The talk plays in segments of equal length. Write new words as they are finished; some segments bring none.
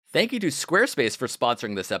Thank you to Squarespace for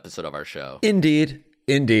sponsoring this episode of our show. Indeed.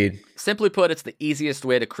 Simply put, it's the easiest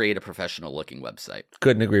way to create a professional-looking website.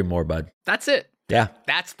 Couldn't agree more, bud. That's it. Yeah.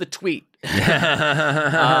 That's the tweet. No,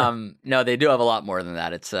 they do have a lot more than that.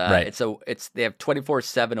 They have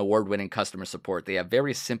 24/7 award-winning customer support. They have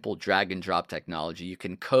very simple drag and drop technology. You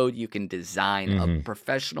can code, you can design a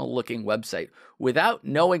professional-looking website without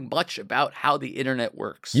knowing much about how the internet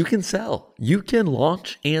works. You can sell. You can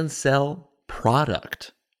launch and sell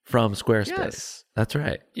product from Squarespace. Yes. That's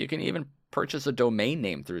right. You can even purchase a domain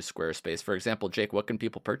name through Squarespace. For example, Jake, what can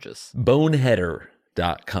people purchase?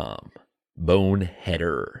 Boneheader.com.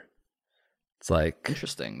 Boneheader. It's like...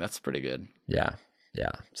 Interesting. That's pretty good. Yeah.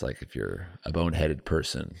 It's like if you're a boneheaded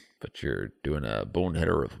person, but you're doing a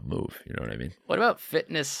boneheader of a move. You know what I mean? What about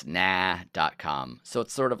fitnessnah.com? So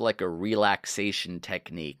it's sort of like a relaxation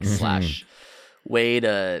technique / way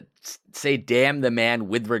to say damn the man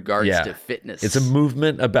with regards to fitness. It's a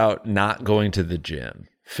movement about not going to the gym.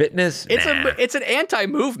 Fitness? It's an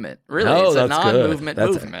anti-movement, really. Oh, it's a that's non-movement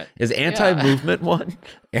good. movement. Is anti-movement one?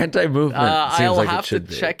 Anti-movement seems I'll like have it should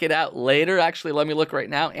to be. check it out later. Actually, let me look right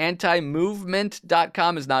now.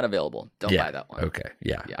 Antimovement.com is not available. Don't buy that one. Okay.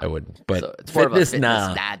 Yeah, I wouldn't. But so it's more of a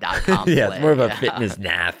fitnessnah. fitnessnah.com Yeah, play. it's more of a fitness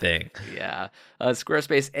nah thing. Yeah.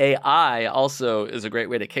 Squarespace AI also is a great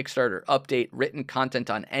way to kickstart or update written content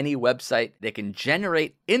on any website. They can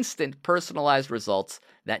generate instant personalized results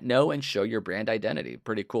that know and show your brand identity.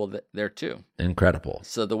 Pretty cool there too. Incredible.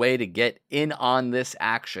 So the way to get in on this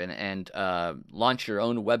action and launch your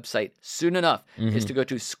own website soon enough is to go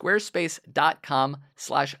to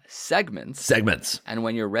squarespace.com/segments. Segments. And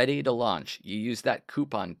when you're ready to launch, you use that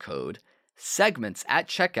coupon code segments at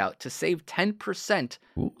checkout to save 10%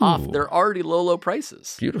 off their already low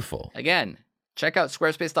prices. Beautiful. Again, check out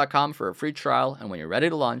squarespace.com for a free trial, and when you're ready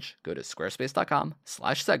to launch, go to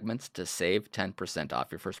squarespace.com/segments to save 10%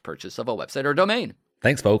 off your first purchase of a website or domain.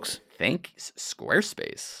 Thanks, folks. Thanks,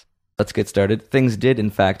 Squarespace. Let's get started. Things did, in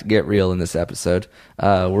fact, get real in this episode.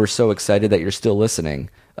 We're so excited that you're still listening,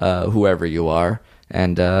 whoever you are.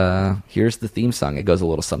 And here's the theme song. It goes a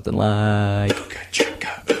little something like...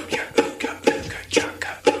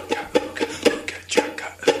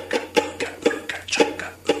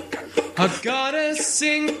 I got a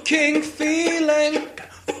sinking feeling,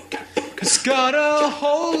 it's got a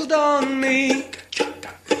hold on me.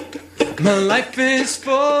 My life is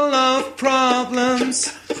full of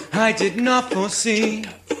problems I did not foresee.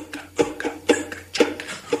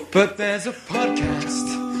 But there's a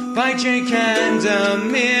podcast by Jake and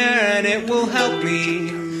Amir, and it will help me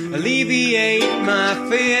alleviate my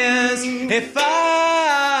fears. If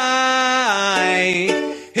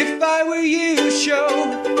I were you, show,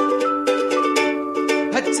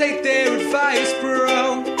 I'd take their advice,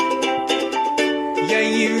 bro. Yeah,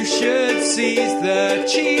 you should seize the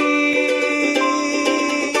cheese.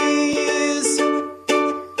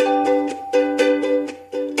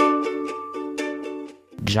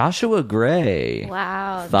 Joshua Gray.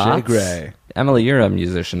 Wow. Thoughts? Jay Gray. Emily, you're a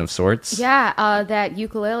musician of sorts. Yeah, that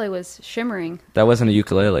ukulele was shimmering. That wasn't a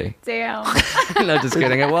ukulele. Damn. No, just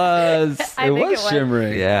kidding. It was. I think it was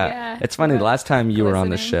shimmering. Yeah. It's funny. The last time you were on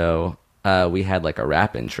the Glistening. show, we had like a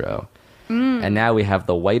rap intro. And now we have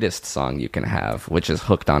the whitest song you can have, which is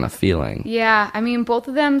Hooked on a Feeling. Yeah, I mean, both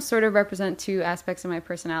of them sort of represent two aspects of my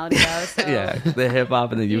personality, though. So. Yeah, the hip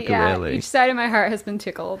hop and the ukulele. Yeah, each side of my heart has been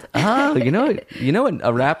tickled. Oh, you know what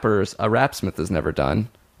a rapsmith has never done?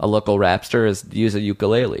 A local rapster is use a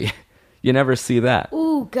ukulele. You never see that.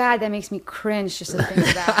 Ooh, God, that makes me cringe just to think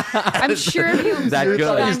of that. I'm sure if you That search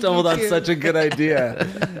good? on You stumbled on YouTube, such a good idea.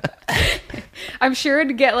 I'm sure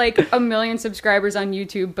it'd get like 1 million subscribers on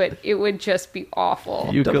YouTube, but it would just be awful.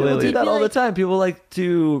 People Ukulele. do that all the time. People like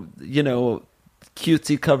to,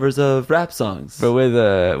 cutesy covers of rap songs. But with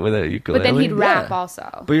a ukulele. But then he'd rap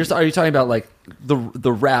also. But are you talking about like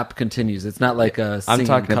the rap continues? It's not like a I'm singing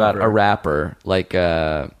talking about cover. a rapper, like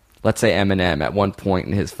let's say Eminem at one point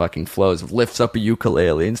in his fucking flows lifts up a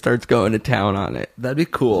ukulele and starts going to town on it. That'd be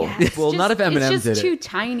cool. Yeah, it's Well, just- not if Eminem It's did just too it.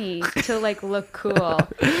 tiny to like look cool.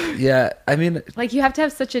 Yeah, I mean, Like you have to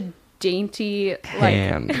have such a dainty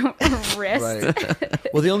Hand. wrist. right.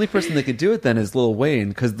 Well, the only person that could do it then is Lil Wayne,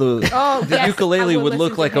 because the yes, ukulele I would would look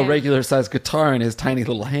listen to like a him. regular sized guitar in his tiny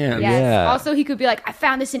little hand. Yes. Yeah. Also, he could be like, "I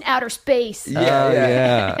found this in outer space,"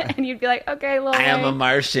 Yeah. and you'd be like, "Okay, Lil I am a Wayne,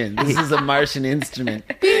 Martian. This is a Martian instrument.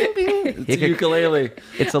 Bing, bing. It's a ukulele.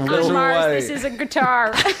 It's a on little. Mars, Why? this is a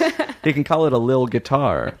guitar." You can call it a lil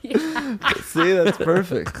guitar. See, that's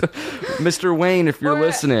perfect. Mr. Wayne, if you're Or-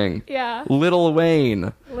 listening. Yeah. Little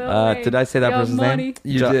Wayne. Lil Wayne. Did I say that Young person's Money. name?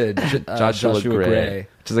 You did. Joshua Gray.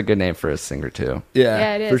 which is a good name for a singer too.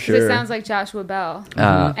 Yeah, it is. for 'Cause sure. It sounds like Joshua Bell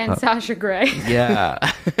Uh, and Sasha Grey. Yeah,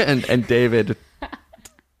 and David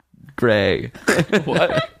Gray.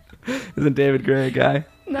 What? Isn't David Gray a guy?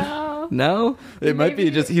 No. No. It might be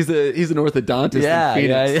Maybe. just he's an orthodontist. Yeah, in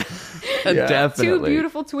yeah, Phoenix. yeah. Yeah. Definitely. Two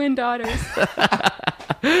beautiful twin daughters.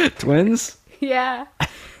 Twins. Yeah.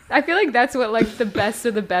 I feel like that's what like the best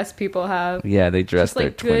of the best people have. Yeah, they dress Just their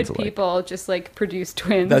like twins good alike. people just like produce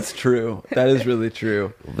twins. That's true. That is really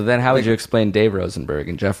true. But then, how would you explain Dave Rosenberg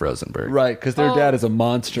and Jeff Rosenberg? Right, because their Oh. dad is a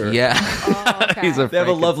monster. Yeah, Oh, okay. he's a. They have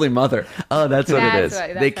a lovely mother. Oh, that's what it That's is.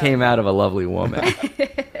 what- They that's came how- out of a lovely woman.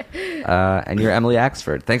 And you're Emily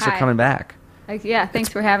Axford. Thanks for Hi. coming back. Like, yeah, thanks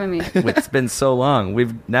for having me. It's been so long.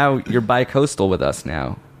 You're bi-coastal with us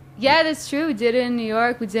now. Yeah, that's true. We did it in New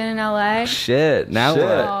York. We did it in LA. Shit. Now Shit.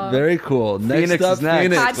 what? Very cool. Phoenix Next up, is next.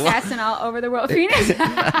 Phoenix. Podcasting all over the world. Phoenix.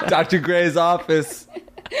 Dr. Gray's office.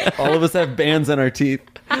 All of us have bands on our teeth.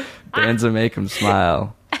 Bands that make him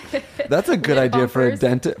smile. That's a good Lip idea for a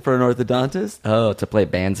bumpers. for an orthodontist. Oh, to play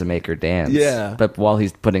bands and make her dance. Yeah. But while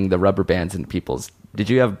he's putting the rubber bands in people's... Did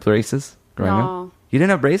you have braces growing up? No. You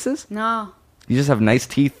didn't have braces? No, You just have nice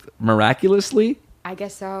teeth miraculously? I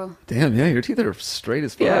guess so. Damn, yeah, your teeth are straight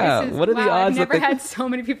as fuck. Yeah. This is- what are the wow, odds I've that never they- had so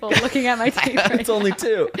many people looking at my teeth. Right It's only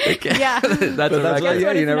two. yeah. That's But a that's why, record. Guess yeah,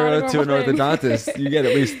 what? you It's never not a went to an normal thing. orthodontist. You get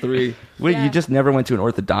at least three. Wait, Yeah. you just never went to an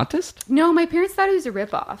orthodontist? No, my parents thought it was a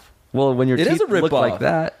ripoff. Well, when your It is teeth a look rip-off. like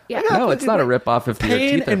that. Yeah. No, it's not a rip-off if your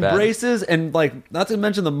Pain teeth are and bad. braces and like not to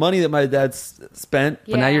mention the money that my dad spent.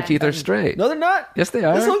 But now your Yeah. teeth are straight. No, they're not. Yes, they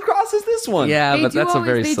are. This one crosses this one. Yeah, They but do that's always,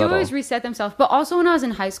 a very they subtle. do always reset themselves. But also when I was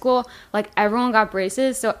in high school, like everyone got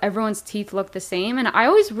braces, so everyone's teeth looked the same. And I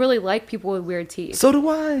always really like people with weird teeth. So do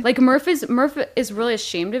I. Like Murph is really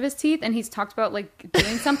ashamed of his teeth, and he's talked about like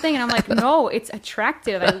doing something, and I'm like, no, it's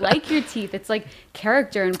attractive. I like your teeth. It's like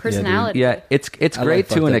character and personality. Yeah, it's I great like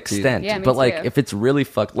to fucked an up teeth. extent, Yeah, me but like too. if it's really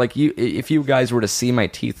fucked, like if you guys were to see my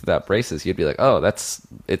teeth without braces, you'd be like, oh,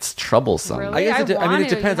 it's troublesome. Really? I guess I it want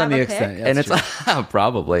to. depends You on the have a pick? extent. Yeah, And that's it's true.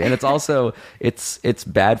 probably, and it's also it's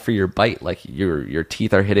bad for your bite. Like your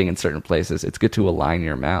teeth are hitting in certain places. It's good to align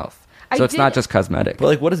your mouth, so I it's not did- just cosmetic. But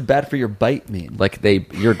like, what does bad for your bite mean? Like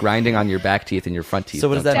you're grinding on your back teeth and your front teeth. So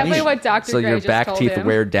what does don't that touch. Definitely mean? what Dr. So Gray your just back told teeth him.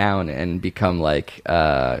 wear down and become like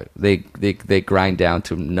they grind down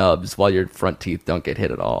to nubs, while your front teeth don't get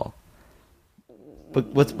hit at all. But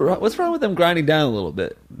what's wrong with them grinding down a little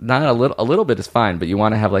bit? Not a little. A little bit is fine, but you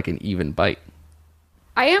want to have like an even bite.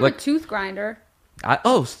 I am like- a tooth grinder. A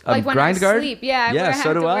Like when grind I guard. sleep. Yeah, I yeah. have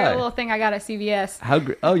So to do wear I. a little thing I got at CVS.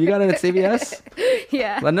 Oh, you got it at CVS?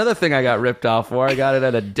 Yeah. Another thing I got ripped off for. I got it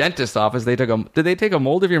at a dentist's office. Did they take a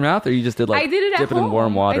mold of your mouth, or you just did like I did it at dip home. it in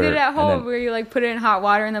warm water? I did it at and home then- where you like put it in hot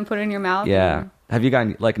water and then put it in your mouth. yeah. and- Have you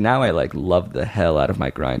gotten like now? I like love the hell out of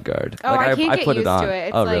my grind guard. Oh, like, I can't get put used it on. to it.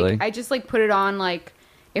 It's oh, like really? I just like put it on like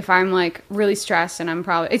if I'm like really stressed and I'm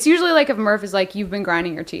probably. It's usually like if Murph is like you've been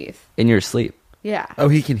grinding your teeth. In your sleep. Yeah. Oh,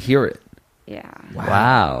 he can hear it. Yeah.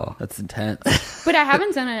 Wow. That's intense. But I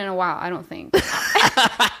haven't done it in a while. I don't think.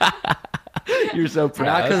 You're so Not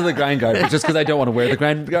proud. because of the grind guard, but just because I don't want to wear the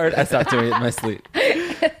grind guard. I stopped doing it in my sleep.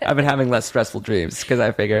 I've been having less stressful dreams because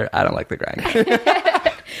I figure I don't like the grind guard.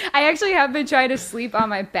 I actually have been trying to sleep on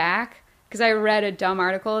my back because I read a dumb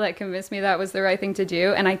article that convinced me that was the right thing to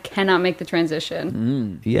do, and I cannot make the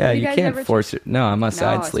transition. Yeah, Have you you guys can't ever force it. No, I'm a No,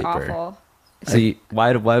 side it's sleeper. awful. So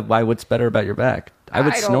why? What's better about your back? I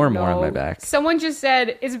would don't snore more on know. my back. Someone just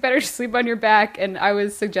said it's better to sleep on your back, and I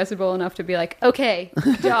was suggestible enough to be like, okay,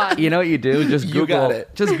 done. You know what you do? Just You Google. got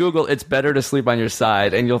it. Just Google. It's better to sleep on your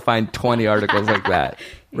side, and you'll find 20 articles like that.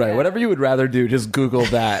 Right. Yeah. Whatever you would rather do, just Google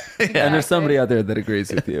that. And there's somebody out there that agrees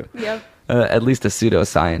with you. Yep. At least a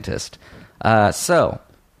pseudoscientist. So,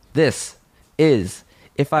 this is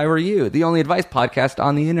If I Were You, the only advice podcast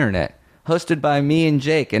on the internet, hosted by me and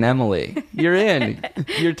Jake and Emily. You're in.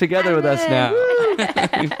 You're together with us now.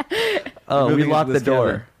 Oh, we Moving locked into the this door.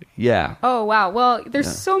 cabin. Yeah. Oh wow. Well,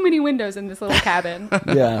 there's so many windows in this little cabin.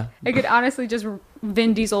 Yeah. I could honestly just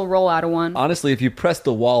Vin Diesel roll out of one. Honestly, if you press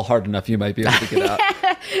the wall hard enough, you might be able to get out.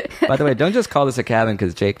 By the way, don't just call this a cabin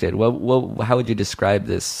because Jake did. How would you describe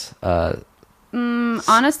this?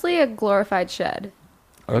 Honestly, a glorified shed.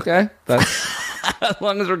 Okay. That's As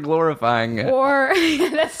long as we're glorifying it. Or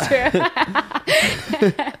that's true.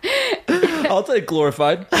 I'll take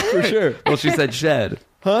glorified for sure. Well, she said shed.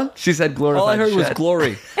 Huh? She said glorified All I heard was shed.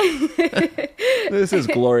 glory. This is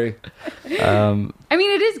glory. I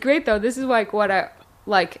mean, it is great though. This is like what I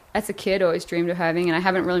like as a kid always dreamed of having, and I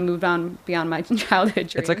haven't really moved on beyond my childhood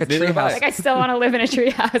dreams. It's like a Neither have I. treehouse. Like I still want to live in a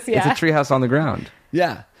treehouse. Yeah. It's a treehouse on the ground.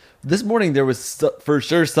 Yeah. This morning there was for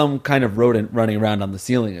sure some kind of rodent running around on the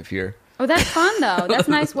ceiling of here. Oh, that's fun though. That's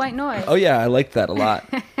nice white noise. Oh yeah, I liked that a lot.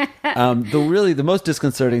 The most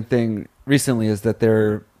disconcerting thing recently is that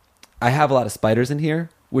I have a lot of spiders in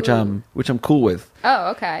here, which I'm cool with.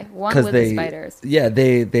 Oh, okay. One with the spiders. Yeah,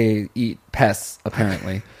 they eat pests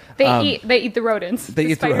apparently. They eat the rodents. They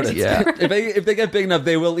eat the rodents. Yeah. if they get big enough,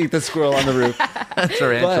 they will eat the squirrel on the roof.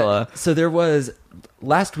 Tarantula. But, so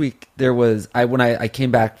last week when I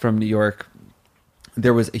came back from New York,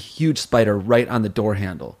 there was a huge spider right on the door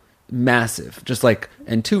handle. Massive, just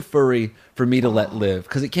and too furry for me to let live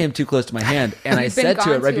because it came too close to my hand. And I said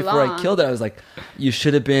to it right before I killed it, I was like, you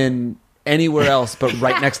should have been anywhere else but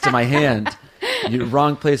right next to my hand.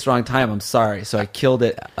 Wrong place, wrong time. I'm sorry. So I killed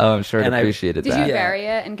it. Oh, I'm sure it appreciated that. Did you bury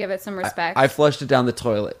it and give it some respect? I flushed it down the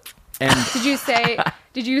toilet. And did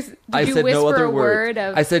you whisper no other a word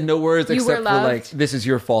of I said no words except for this is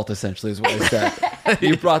your fault, essentially, is what I said.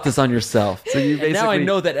 You brought this on yourself. So now I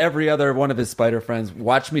know that every other one of his spider friends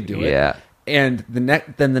watched me do it. Yeah. And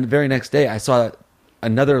then the very next day I saw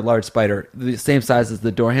another large spider, the same size as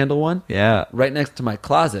the door handle one. Yeah. Right next to my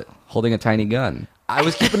closet. Holding a tiny gun. I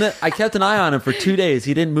kept an eye on him for 2 days.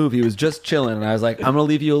 He didn't move. He was just chilling. And I was like, I'm going to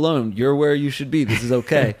leave you alone. You're where you should be. This is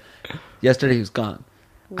okay. Yesterday he was gone.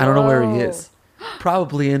 I don't know where he is.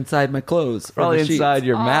 Probably inside my clothes. Probably inside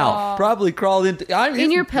your mouth. Probably crawled into... in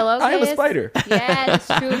your pillowcase? I am a spider. Yeah, it's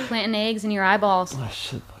true. Planting eggs in your eyeballs. I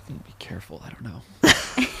should fucking be careful. I don't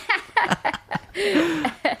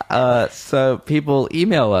know. So people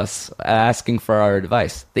email us asking for our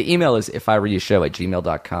advice. The email is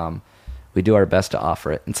ifiwereyoushow@gmail.com. We do our best to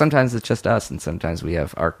offer it. And sometimes it's just us, and sometimes we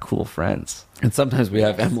have our cool friends. And sometimes we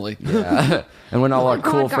have Emily. Yeah. And when all our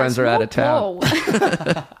cool friends are out of town.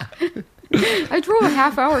 I drove a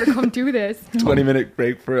half hour to come do this. 20-minute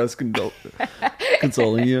break for us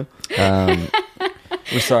consoling you. We're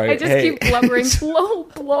sorry. I just keep blubbering.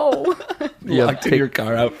 Blow. Locked in your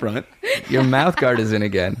car out front. Your mouth guard is in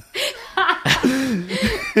again.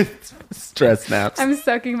 Stress snaps. I'm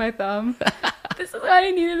sucking my thumb. This is why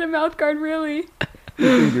I needed a mouth guard, really.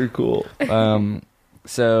 You're cool.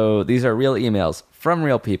 So these are real emails from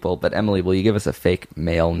real people, but Emily, will you give us a fake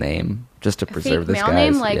male name just to preserve this male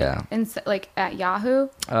guy's? name, like at Yahoo?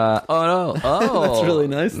 Oh, That's really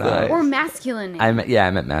nice. Or masculine name. I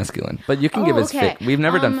meant masculine. But you can give his fake. We've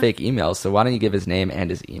never done fake emails, so why don't you give his name and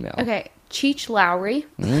his email? Okay, Cheech Lowry.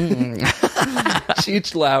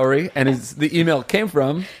 Cheech Lowry, and the email came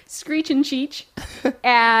from Screech and Cheech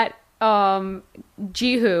at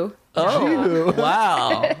Jihu. Oh,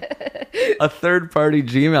 wow. A third-party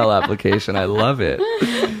Gmail application. I love it.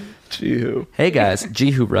 Jihu. Hey, guys.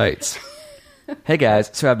 Jihu writes, hey, guys.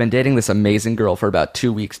 So I've been dating this amazing girl for about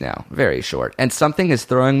 2 weeks now. Very short. And something is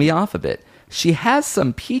throwing me off a bit. She has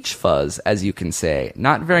some peach fuzz, as you can say.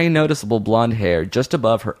 Not very noticeable blonde hair just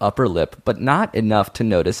above her upper lip, but not enough to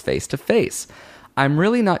notice face to face. I'm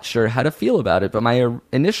really not sure how to feel about it, but my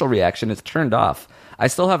initial reaction is turned off. I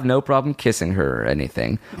still have no problem kissing her or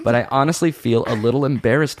anything, but I honestly feel a little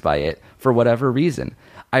embarrassed by it for whatever reason.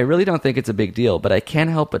 I really don't think it's a big deal, but I can't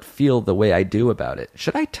help but feel the way I do about it.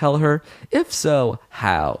 Should I tell her? If so,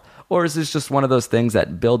 how? Or is this just one of those things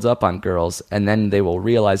that builds up on girls and then they will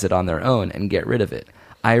realize it on their own and get rid of it?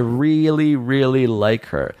 I really, really like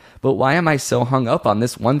her, but why am I so hung up on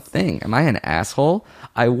this one thing? Am I an asshole?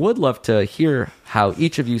 I would love to hear how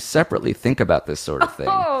each of you separately think about this sort of thing.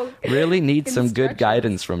 Really need some good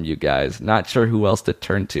guidance from you guys. Not sure who else to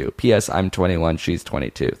turn to. P.S. I'm 21, she's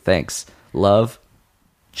 22. Thanks. Love,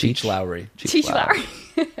 Cheech Lowry. Cheech Lowry.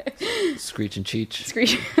 Screech and Cheech.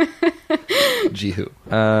 Screech. Jihu.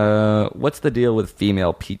 What's the deal with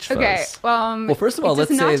female peach fuzz? Okay, well, first of all,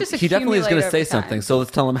 let's say he definitely is going to say something, so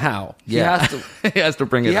let's tell him how. Yeah. He has to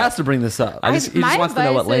bring it up. He has to bring this up. He just wants to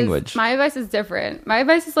know what language. My advice is different. My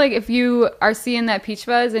advice is like, if you are seeing that peach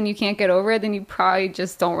fuzz and you can't get over it, then you probably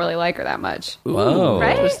just don't really like her that much. Whoa.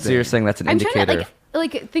 Right? So you're saying that's an indicator. Trying to,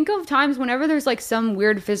 like, think of times whenever there's like some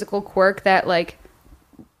weird physical quirk that like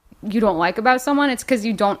you don't like about someone, it's because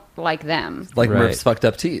you don't like them. Like Murph's fucked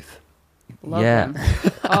up teeth. Love him.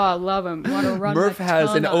 Oh, I love him. Want to run Murph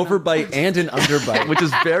has an overbite and an underbite, which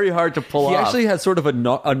is very hard to pull off. He actually has sort of a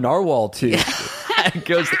narwhal tooth. It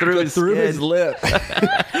goes through his lip.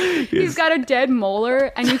 He's got a dead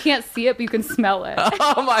molar, and you can't see it, but you can smell it.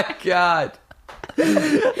 Oh my god. He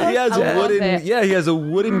has a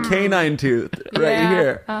wooden canine tooth right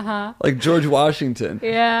here. Like George Washington.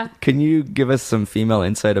 Yeah. Can you give us some female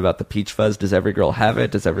insight about the peach fuzz? Does every girl have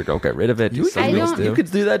it? Does every girl get rid of it? You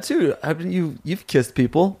could do that too. You've kissed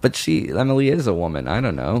people. But Emily is a woman. I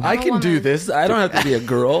don't know. I can do this. I don't have to be a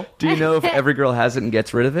girl. Do you know if every girl has it and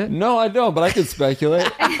gets rid of it? No, I don't, but I can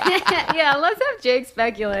speculate. Yeah, let's have Jake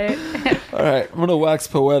speculate. All right, I'm going to wax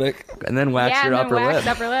poetic. and then wax your upper lip.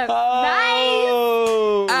 Upper lip.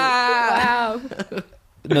 Oh. Nice. Wow.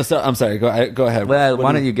 No, so, I'm sorry. Go ahead. Well, What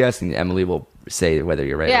why do don't you guess, and Emily will say whether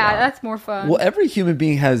you're right or Yeah, wrong. that's more fun. Well, every human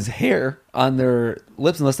being has hair on their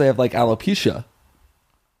lips unless they have like alopecia.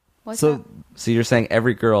 What's So that? So you're saying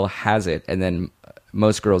every girl has it, and then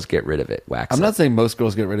most girls get rid of it, wax I'm it. not saying most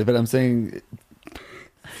girls get rid of it. I'm saying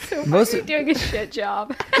So most- you're doing a shit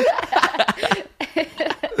job.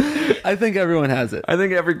 I think everyone has it. I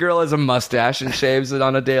think every girl has a mustache and shaves it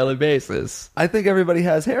on a daily basis. I think everybody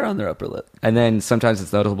has hair on their upper lip. And then sometimes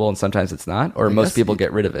it's noticeable and sometimes it's not, or I most guess people you-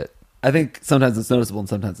 get rid of it. I think sometimes it's noticeable and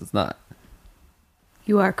sometimes it's not.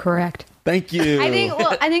 You are correct. Thank you. I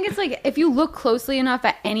think it's like if you look closely enough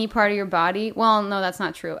at any part of your body. Well, no, that's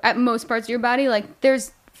not true. At most parts of your body, like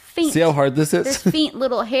there's faint. See how hard this There's is? faint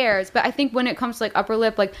little hairs, but I think when it comes to like upper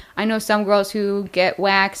lip, like I know some girls who get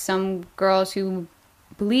wax, some girls who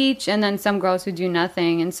bleach, and then some girls who do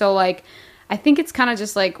nothing. And so like I think it's kind of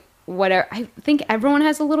just like whatever. I think everyone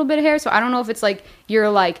has a little bit of hair, so I don't know if it's like you're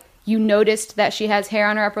like you noticed that she has hair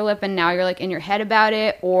on her upper lip and now you're like in your head about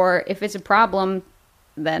it, or if it's a problem,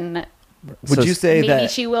 then Would you say maybe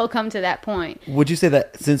that? she will come to that point. Would you say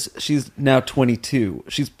that since she's now 22,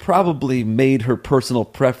 she's probably made her personal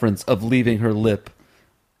preference of leaving her lip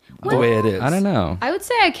the way it is? I don't know. I would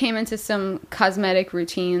say I came into some cosmetic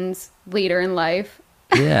routines later in life.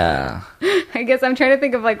 Yeah. I guess I'm trying to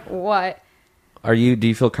think of like what. Do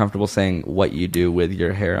you feel comfortable saying what you do with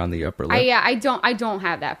your hair on the upper lip? I don't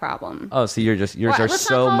have that problem. Oh, so yours Well, are let's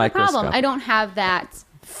so not call it a microscopic. problem. I don't have that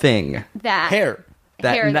Thing. Hair. hair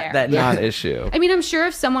there. That non-issue. I mean, I'm sure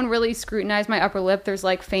if someone really scrutinized my upper lip, there's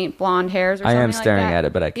like faint blonde hairs or I something am like staring that. at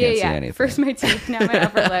it, but I can't see anything. First my teeth, now my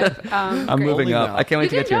upper lip. I'm great. moving Holding up. out. I can't wait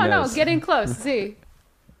to get to your nose. No, get in close. See.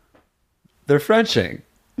 They're Frenching.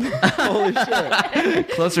 Holy shit.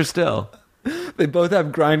 Closer still. They both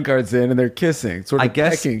have grind guards in and they're kissing. Sort of I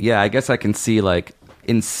guess. pecking. Yeah, I guess I can see like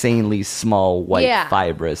insanely small white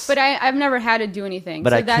fibrous. But I've never had to do anything.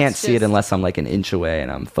 But so I can't that's see it just- unless I'm like an inch away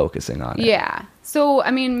and I'm focusing on it. Yeah. So, I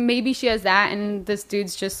mean, maybe she has that and this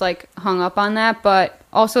dude's just like hung up on that. But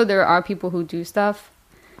also there are people who do stuff.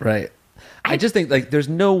 Right. I just think like there's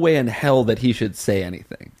no way in hell that he should say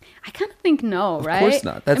anything. I kind of think no, right? course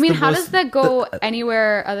not. That's I mean, the how most- does that go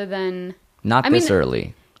anywhere other than... Not I this mean,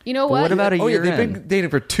 early. You know But what? what about a Oh yeah, year they've in? been dating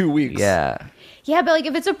for 2 weeks. Yeah. Yeah, but like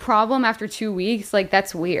if it's a problem after 2 weeks, like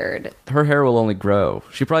that's weird. Her hair will only grow.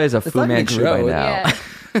 She probably has a Fu not gonna Manchu by grow. now.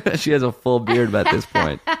 Yeah. She has a full beard by this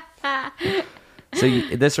point. So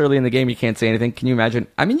this early in the game, you can't say anything. Can you imagine?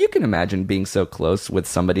 I mean, you can imagine being so close with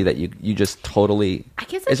somebody that you just totally... I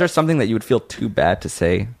guess Is there something that you would feel too bad to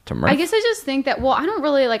say to Murph? I guess I just think that, well, I don't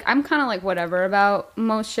really like, I'm kind of like whatever about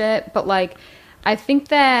most shit, but like, I think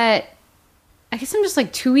that, I guess I'm just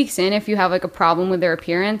like 2 weeks in, if you have like a problem with their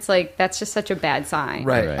appearance, like that's just such a bad sign.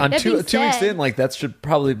 Right. Right. On That two being weeks said- in, like that should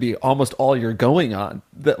probably be almost all you're going on.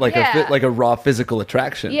 That like Yeah. like a raw physical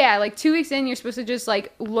attraction. Yeah, like 2 weeks in, you're supposed to just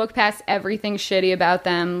like look past everything shitty about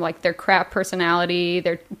them, like their crap personality,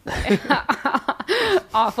 their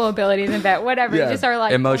awful abilities and that, whatever. Yeah. You just are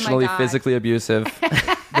like, Emotionally, oh my God. physically abusive.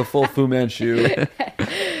 The full Fu Manchu.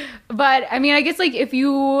 But I mean, I guess like if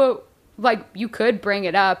you like, you could bring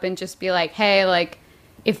it up and just be like, hey, like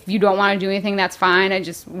if you don't want to do anything, that's fine. I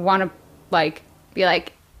just want to like be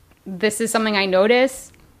like, this is something I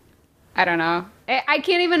notice. I don't know. I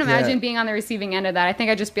can't even imagine Yeah. being on the receiving end of that. I think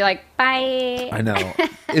I'd just be like, bye. I know.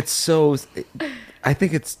 It's so. I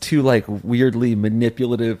think it's too like weirdly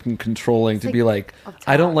manipulative and controlling to be like,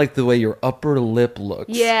 I don't like the way your upper lip looks.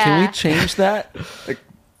 Yeah. Can we change that? Like,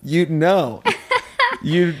 you know,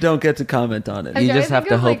 you don't get to comment on it. I'm You trying just to have think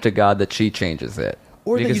to of, hope like- to God that she changes it.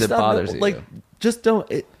 Or that because you it stop bothers you. Like, just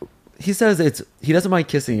don't. He says he doesn't mind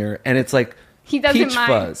kissing her, and it's like He doesn't peach mind.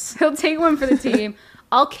 fuzz. He'll take one for the team.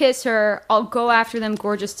 I'll kiss her. I'll go after them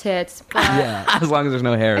gorgeous tits. But Yeah, as long as there's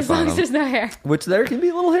no hairs as on long as them. there's no hair. which there can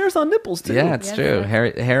be little hairs on nipples too. Yeah, it's Yeah, true.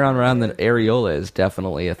 that's Hair on around the areola is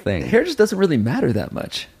definitely a thing. hair just doesn't really matter that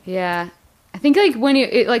much. Yeah. I think like when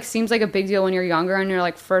it like seems like a big deal when you're younger and you're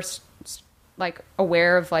like first like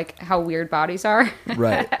aware of like how weird bodies are.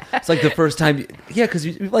 Right. It's like the first time, because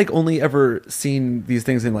you've like only ever seen these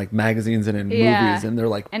things in like magazines and in Yeah. movies, and they're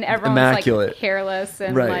like And everyone's immaculate. like hairless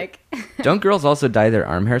and Right. like Don't girls also dye their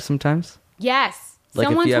arm hair sometimes? yes. Like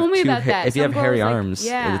Someone if you have told me two about that. if you Some have hairy girls, like, arms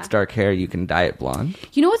yeah. and it's dark hair, you can dye it blonde.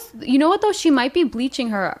 You know what though? She might be bleaching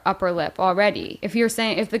her upper lip already. If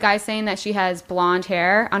the guy's saying that she has blonde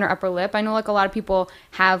hair on her upper lip, I know like a lot of people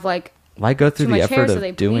have like Why go through too the much hair, effort so of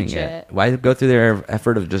they doing bleach it? Why go through their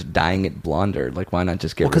effort of just dyeing it blonder? Like, why not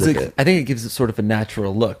just get rid of it? I think it gives it sort of a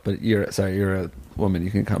natural look. But you're a woman.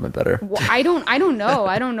 You can comment better. Well, I don't know.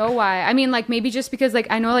 I don't know why. I mean, like maybe just because like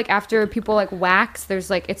I know like after people like wax,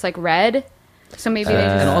 there's like it's like red, so maybe they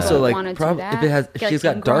just And also, don't like, want to do that. if she's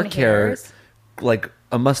got dark hair, like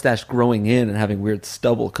a mustache growing in and having weird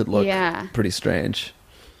stubble could look pretty strange.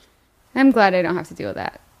 I'm glad I don't have to deal with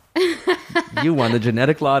that. You won the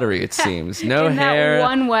genetic lottery, it seems. No In that hair,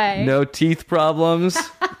 one way. no teeth problems.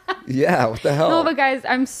 Yeah, what the hell? No, but guys,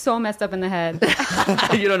 I'm so messed up in the head.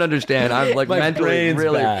 You don't understand. I'm like My mentally brain's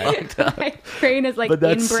really bad. fucked up. My brain is like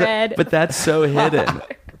inbred. But that's so hidden.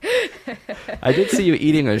 I did see you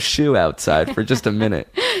eating a shoe outside for just a minute.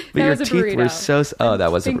 But That your was a teeth were burrito. so... Oh,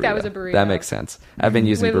 that was a burrito. think that was a burrito. That makes sense. I've been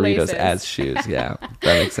using With burritos laces. as shoes. Yeah,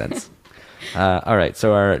 that makes sense. All right,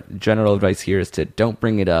 so our general advice here is to don't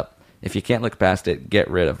bring it up. If you can't look past it, get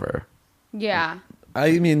rid of her. Yeah.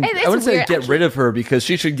 I mean, It's I wouldn't say weird, get actually. rid of her because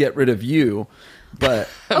she should get rid of you. But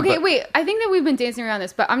Okay, wait. I think that we've been dancing around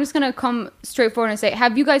this, but I'm just gonna come straight forward and say,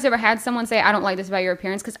 have you guys ever had someone say, "I don't like this about your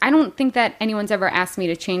appearance"? Because I don't think that anyone's ever asked me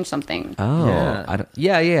to change something. Oh,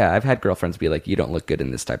 Yeah. yeah. I've had girlfriends be like, "You don't look good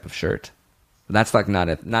in this type of shirt." That's like not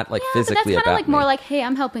like Yeah, but physically that's kind of about like me. more like, "Hey,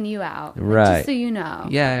 I'm helping you out, like, Right. just so you know."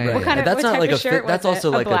 Yeah, yeah, What yeah. kind of that's what not type like of a shirt fit. That's was also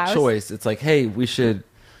it? like a blouse? choice. It's like, hey, we should.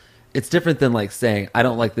 It's different than like saying, I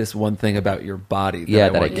don't like this one thing about your body. Yeah,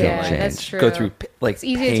 that I want you to, can't Yeah, change. that's true. Go through like It's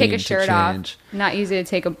easy to take pain a shirt off. change. Not easy to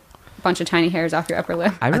take a bunch of tiny hairs off your upper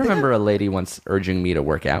lip. I remember a lady once urging me to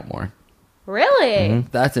work out more. Really?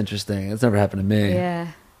 That's interesting. It's never happened to me. Yeah.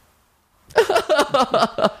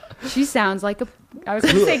 She sounds like a. I was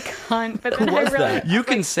gonna say cunt, but then I was really. that? You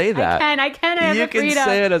can say that. I can. I have You the can freedom.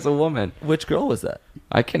 say it as a woman. Which girl was that?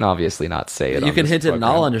 I can obviously not say it. You on can this hint it and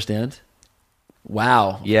program. I'll understand.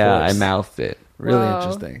 Wow. of Yeah, I course. mouthed it. Really Whoa.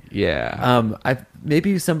 interesting. Yeah.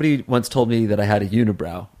 Maybe somebody once told me that I had a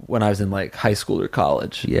unibrow when I was in like high school or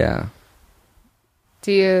college. Yeah.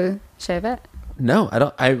 Do you shave it? No, I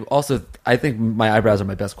don't. I think my eyebrows are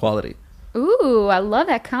my best quality. Ooh, I love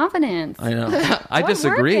that confidence. I know. I What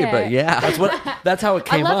disagree, work but it? yeah. That's how it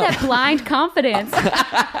I came love up. that blind confidence.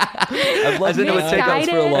 I've loved As in it would my take eyebrows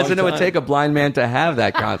for a long As in it would time. take a blind man to have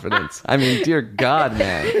that confidence. I mean, dear God,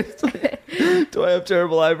 man. Do I have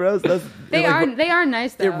terrible eyebrows? They are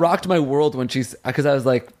nice though. It rocked my world when because I was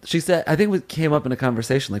like, she said, I think it came up in a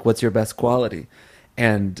conversation, like, what's your best quality?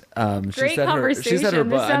 And she Great said her conversation. butt.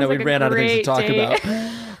 This I know sounds we like a ran out of things to great talk date.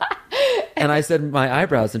 about. And I said my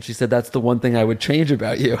eyebrows, and she said that's the one thing I would change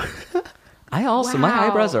about you. I also my Wow.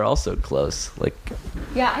 eyebrows are also close. Like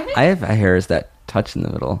Yeah, I think I have hairs that touch in the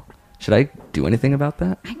middle. Should I do anything about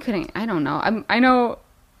that? I couldn't. I don't know. I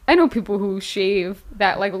know people who shave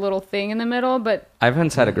that like little thing in the middle, but I've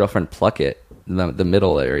once had a girlfriend pluck it, the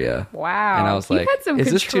middle area. wow. And I was You've like, had some is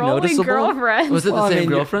this too controlling noticeable? girlfriends. Was it Well, I the same mean,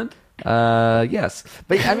 girlfriend? Yes,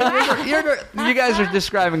 but I mean, you guys are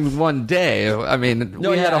describing one day. I mean,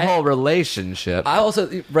 No, we yeah, had a I- whole relationship. I also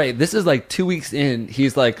this is like 2 weeks in.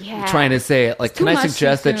 He's like Yeah. trying to say it. Like, It's too can I much too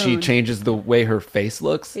suggest that she soon. changes the way her face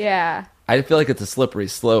looks? Yeah. I feel like it's a slippery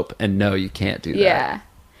slope, and no, you can't do that. Yeah.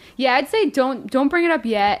 Yeah, I'd say don't bring it up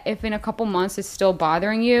yet. If in a couple months it's still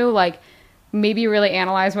bothering you, like maybe really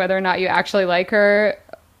analyze whether or not you actually like her,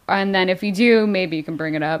 and then if you do, maybe you can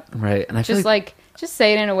bring it up. Right. And I feel Just like just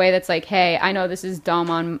say it in a way that's like, hey, I know this is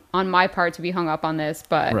dumb on my part to be hung up on this,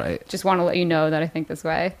 but Right. just want to let you know that I think this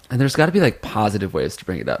way. and there's got to be like positive ways to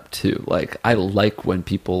bring it up too. Like, I like when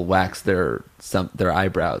people wax their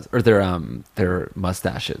eyebrows or their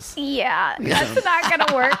mustaches. Yeah, that's not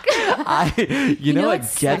gonna work. You know, know what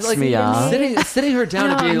what's gets sexy me to off? me? Sitting her down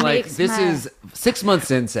No, and being it like, makes this my- is 6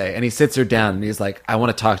 months in, say, and he sits her down and he's like, I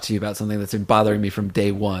want to talk to you about something that's been bothering me from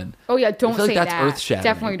day one. Oh yeah, don't feel like say that's that. earth-shattering.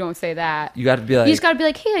 Definitely don't say that. You got to be like, You just got to be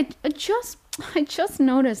like, hey, I just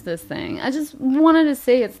noticed this thing. I just wanted to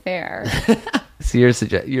say it's there. So you're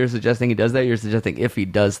suggesting he does that? You're suggesting if he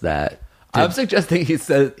does that. I'm suggesting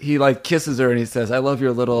he like kisses her and he says, I love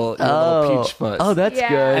your little peach fuzz. Oh, that's Yeah.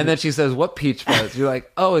 good. And then she says, what peach fuzz? You're like,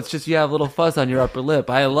 oh, it's just you have a little fuzz on your upper lip.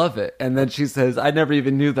 I love it. And then she says, I never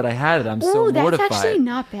even knew that I had it. I'm so Ooh, that's mortified. actually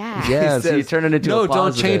not bad. Yeah, He so you says, turn it into no, a don't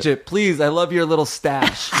positive. change it. Please, I love your little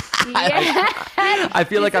stash. Yeah. I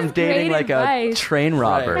feel like This I'm is dating great like a advice. train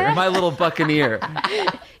robber. Right. My little buccaneer.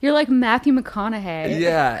 You're like Matthew McConaughey.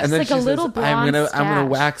 Yeah, Just and then like she a says, little I'm blonde gonna stash.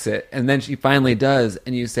 wax it, and then she finally does,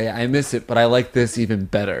 and you say, I miss it, but I like this even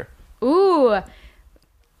better. Ooh.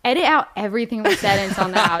 Edit out everything we said and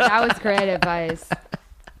send that out. That was great advice.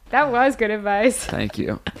 That was good advice. Thank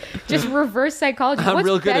you. Just reverse psychology. I'm What's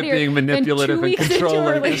real good at better being than manipulative 2 and weeks into a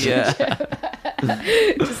controlling.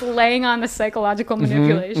 relationship? Just laying on the psychological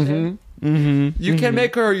manipulation. You can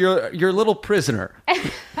make her your little prisoner.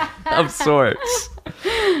 Of sorts.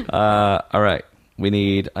 All right. We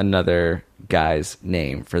need another guy's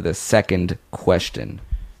name for the second question.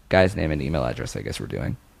 Guy's name and email address, I guess we're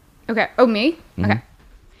doing. Okay. Oh, me? Okay.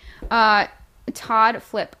 Todd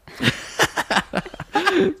Flip.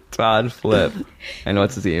 Todd Flip. And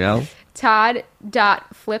what's his email?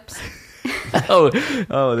 Todd.flips.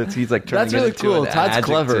 He's like turning That's really it into cool. an Todd's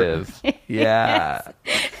clever. adjective. Yeah.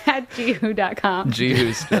 At Jihu.com.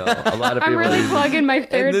 Jihu still. A lot of I'm people really use plugging my In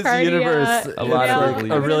third this party. universe, a lot of like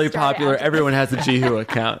people a use really popular. Everyone has a Jihu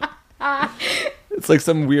account. It's like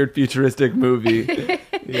some weird futuristic movie.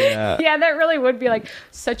 Yeah. Yeah, that really would be like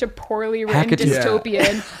such a poorly written Hack it to-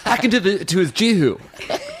 dystopian. Hack into to his Jihu.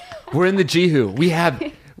 We're in the Jihu. We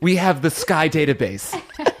have the Sky database.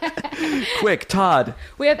 Quick, Todd.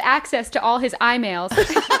 We have access to all his iMails.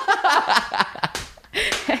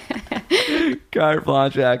 Carte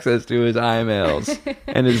blanche access to his iMails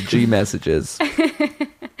and his G messages.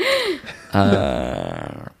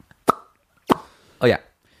 Oh yeah.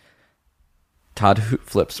 Todd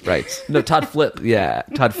Flips writes. No, Todd Flip. Yeah,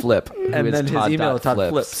 Todd Flip. And Who is then his email, Todd.flips Todd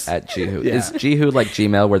Flips. at Jihu. Yeah. Is Jihu like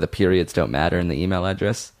Gmail where the periods don't matter in the email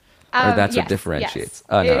address? Or that's Yes, what differentiates? yes.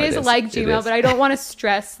 Oh, no, it is like It Gmail, is. but I don't want to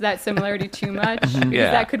stress that similarity too much because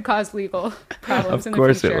Yeah. that could cause legal problems Of in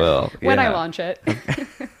course the it future. will. When I Yeah. launch it.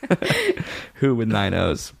 Who with 9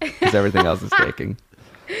 O's? Because everything else is taking.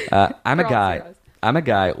 I'm a They're all guy. zeros. I'm a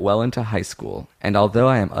guy well into high school, and although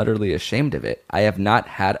I am utterly ashamed of it, I have not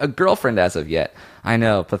had a girlfriend as of yet. I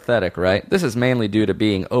know, pathetic, right? This is mainly due to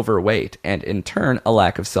being overweight, and in turn, a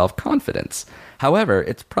lack of self-confidence. However,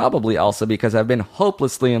 it's probably also because I've been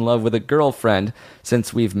hopelessly in love with a girlfriend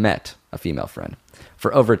since we've met, a female friend,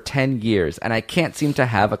 for over 10 years, and I can't seem to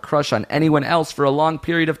have a crush on anyone else for a long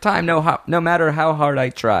period of time, no matter how hard I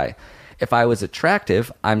try. If I was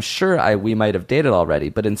attractive, I'm sure we might have dated already,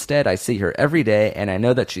 but instead I see her every day, and I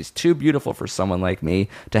know that she's too beautiful for someone like me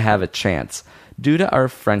to have a chance. Due to our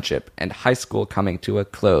friendship and high school coming to a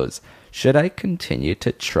close, should I continue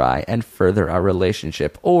to try and further our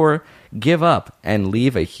relationship, or give up and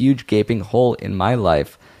leave a huge gaping hole in my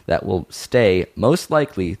life that will stay most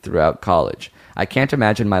likely throughout college? I can't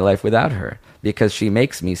imagine my life without her, because she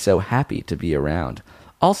makes me so happy to be around.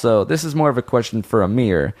 Also, this is more of a question for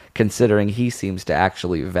Amir, considering he seems to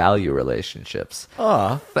actually value relationships.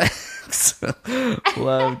 Aw. Thanks.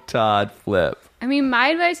 Love, Todd Flip. I mean, my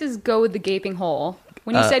advice is go with the gaping hole.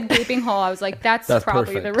 When you said gaping hole, I was like, that's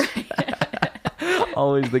probably perfect. the right.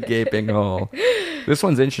 Always the gaping hole. This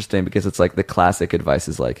one's interesting because it's like the classic advice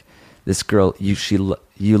is like, this girl,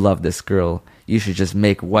 you love this girl, you should just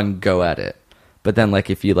make one go at it. But then like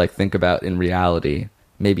if you like think about in reality,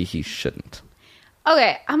 maybe he shouldn't.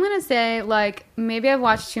 Okay, I'm going to say, like, maybe I've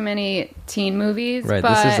watched too many teen movies. Right,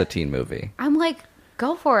 but this is a teen movie. I'm like,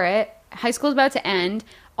 go for it. High school's about to end.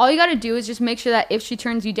 All you got to do is just make sure that if she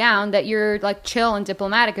turns you down, that you're, like, chill and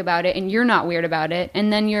diplomatic about it, and you're not weird about it,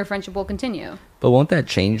 and then your friendship will continue. But won't that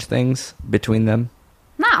change things between them?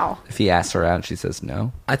 No. If he asks her out and she says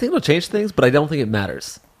no? I think it'll change things, but I don't think it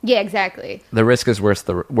matters. Yeah, exactly. The risk is worth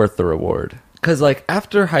the reward. Because, like,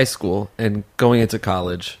 after high school and going into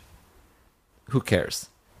college, who cares?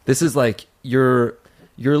 This is like you're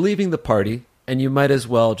leaving the party, and you might as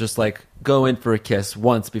well just like go in for a kiss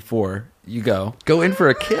once before you go. Go in for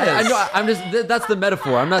a kiss. I know. I'm just that's the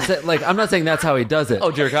metaphor. I'm not saying that's how he does it.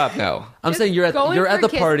 Oh, jerk off, no. I'm saying you're at Go in the for a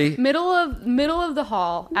kiss, party. Middle of the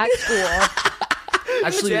hall at school.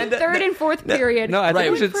 Actually, Third and fourth period. No, I think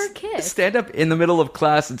go we in should for a kiss. stand up in the middle of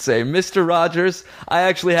class and say, Mr. Rogers, I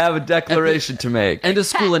actually have a declaration to make. end of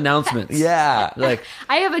school announcements. Yeah. Like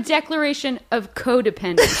I have a declaration of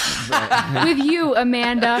codependence with you,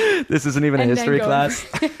 Amanda. This isn't even a And then history go- class.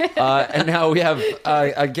 and now we have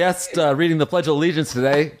a guest reading the Pledge of Allegiance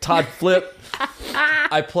today, Todd Flip.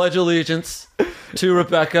 I pledge allegiance to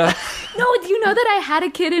Rebecca. No, do you know that I had a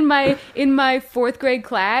kid in my fourth grade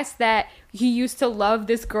class that he used to love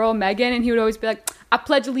this girl Megan, and he would always be like, "I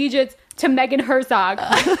pledge allegiance to Megan Herzog,"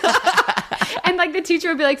 and like the teacher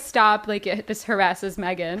would be like, "Stop! Like this harasses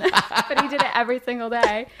Megan," but he did it every single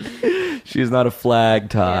day. She's not a flag,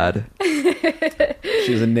 Todd.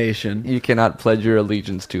 She's a nation. You cannot pledge your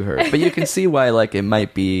allegiance to her. But you can see why, like, it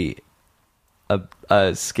might be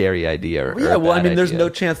a scary idea. Or Yeah, a well, I bad mean, there's idea. no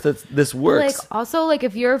chance that this works. Like also, like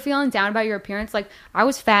if you're feeling down about your appearance, like I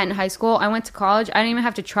was fat in high school. I went to college. I didn't even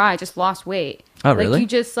have to try. I just lost weight. Oh, Like really? you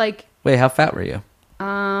just like Wait, how fat were you?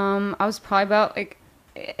 I was probably about like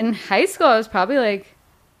in high school. I was probably like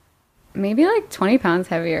maybe like 20 pounds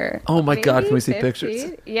heavier. Oh my God, Maybe can we see 50?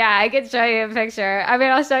 pictures? Yeah, I can show you a picture. I mean,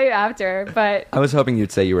 I'll show you after, but I was hoping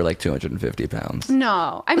you'd say you were like 250 pounds.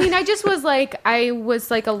 no. I mean, I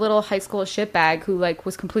was like a little high school shitbag who like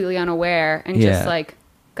was completely unaware and Yeah. just like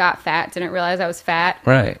got fat, didn't realize I was fat.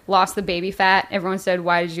 Right. Lost the baby fat. Everyone said,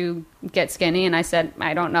 "Why did you get skinny?" And I said,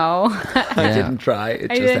 "I don't know." I didn't try.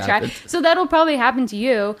 It I just didn't happened. try. So that'll probably happen to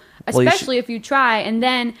you, Well, you especially if you try. And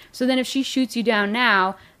then if she shoots you down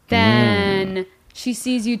now, then she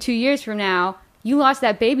sees you 2 years from now. You lost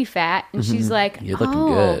that baby fat, and she's like, You're looking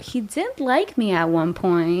 "Oh, good." he did like me at one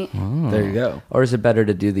point." There you go. Or is it better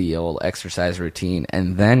to do the old exercise routine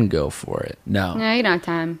and then go for it? No, No, you don't have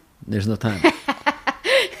time. there's no time.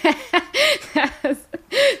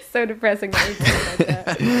 So depressing that you think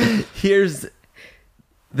about that.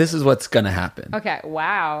 This is what's going to happen. Okay,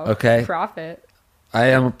 wow. Okay. Profit. I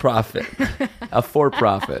am a prophet. A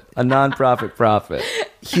for-profit, a non-profit profit.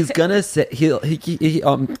 He's gonna say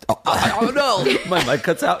oh no, my mic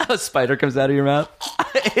cuts out. A spider comes out of your mouth.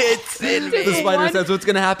 It's in me. The spider says what's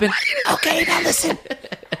gonna happen. Okay, now listen.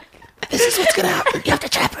 This is what's gonna happen. You have to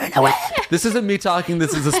trap her in a web. This isn't me talking,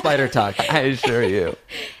 this is a spider talking. I assure you.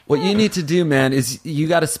 What you need to do, man, is you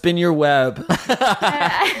gotta spin your web.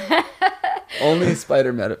 Only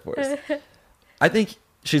spider metaphors. I think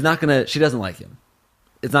she doesn't like him.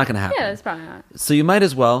 It's not gonna happen. Yeah, that's probably not. So you might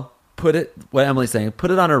as well put it, what Emily's saying,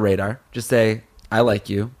 put it on her radar. Just say, I like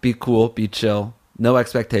you. Be cool, be chill. No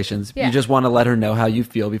expectations. Yeah. You just want to let her know how you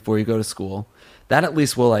feel before you go to school. That at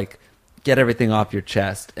least will like get everything off your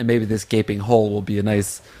chest. And maybe this gaping hole will be a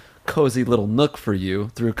nice, cozy little nook for you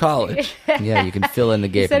through college. Yeah, you can fill in the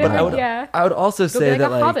gaping Instead of hole. like, yeah. I would also It'll say be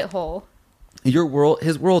like that a hobbit hole.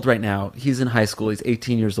 his world right now, he's in high school, he's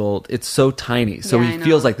 18 years old. It's so tiny. So Yeah, he I know.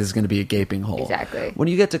 feels like this is going to be a gaping hole. Exactly. When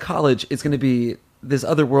you get to college, it's going to be this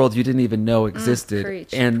other world you didn't even know existed.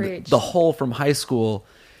 preach, and preach. the hole from high school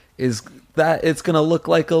is that it's going to look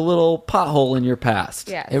like a little pothole in your past.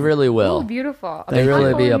 Yeah. It really will. Ooh, beautiful. They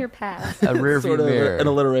really be in a- your past. A rear view Sort of mirror. an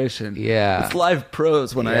alliteration. Yeah. It's live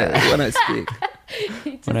prose when I speak.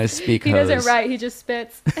 When I speak He hose. doesn't write, he just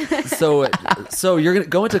spits. So you're going to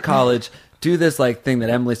go into college, do this like thing that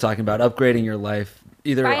Emily's talking about, upgrading your life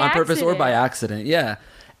either By on purpose or by accident. Yeah.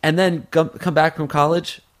 And then come back from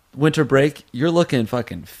college, winter break, you're looking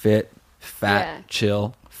fucking fit, fat, Yeah.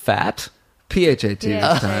 chill. Fat? PHAT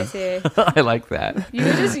Yeah, this time. I see. I like that.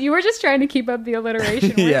 You were just trying to keep up the alliteration,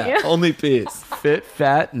 weren't Yeah, you? only P's. Fit,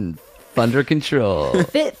 fat, and under control.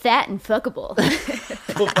 Fit, fat, and fuckable.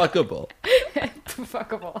 Fuckable.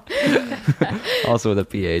 Fuckable. Also with a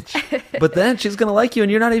PH. But then she's going to like you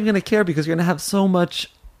and you're not even going to care because you're going to have so much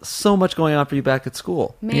going on for you back at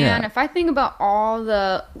school. Man, Yeah. if I think about all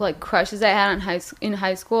the like crushes I had in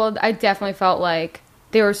high school, I definitely felt like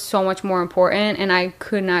they were so much more important, and I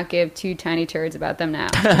could not give two tiny turds about them now.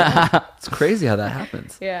 It's crazy how that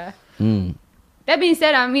happens. Yeah. That being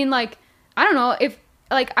said, I mean, like, I don't know if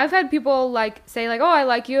like I've had people like say like, "Oh, I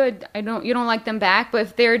like you." You don't like them back, but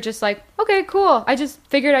if they're just like, "Okay, cool," I just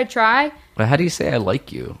figured I'd try. But how do you say I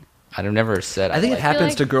like you? I've never said I think it like happens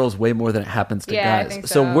like- to girls way more than it happens to Yeah, I guys. think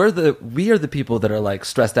So so. we are the people that are like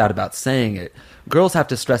stressed out about saying it. Girls have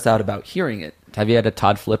to stress out about hearing it. Have you had a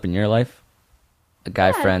Todd flip in your life? A guy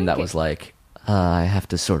Yeah, I friend that think was like, I have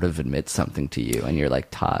to sort of admit something to you. And you're like,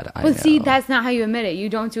 Todd, I But know. see, that's not how you admit it. You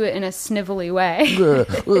don't do it in a snivelly way.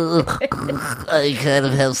 I kind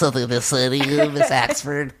of have something to say to you, Miss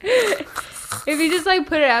Axford. If you just like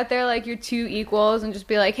put it out there like you're two equals and just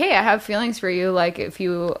be like, "Hey, I have feelings for you," like if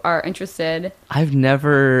you are interested. I've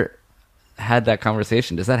never had that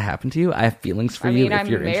conversation. Does that happen to you? I have feelings for I you mean, if I'm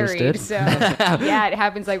you're married, interested. so yeah, it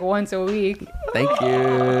happens like once a week. Thank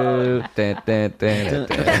you. Dun, dun, dun, dun.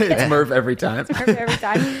 It's Murph every time. Every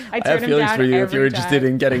time I I turn have him feelings down for you if every you're interested time.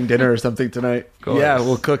 in getting dinner or something tonight. course. Yeah,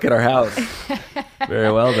 we'll cook at our house.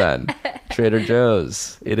 Very well then. Trader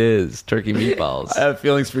Joe's. It is. Turkey meatballs. I have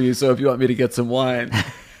feelings for you, so if you want me to get some wine.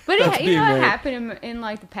 But That's it, being it married. happened in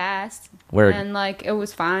like the past, Where- and like it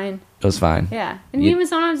was fine. It was fine. Yeah, and You- even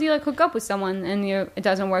sometimes you like hook up with someone and it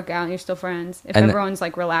doesn't work out, and you're still friends if And- everyone's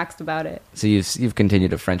like relaxed about it. So you've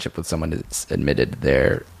continued a friendship with someone that's admitted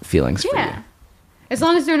their feelings for you. Yeah, as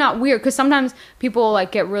long as they're not weird, because sometimes people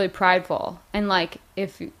like get really prideful, and like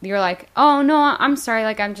if you're like, "Oh no, I'm sorry,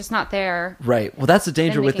 like I'm just not there." Right. Well, that's the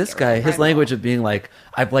danger Then they with can this get guy. really His prideful. language of being like,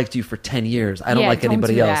 I've liked you for 10 years. I don't Yeah, like don't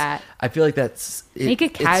anybody do else. that. I feel like that's... Make it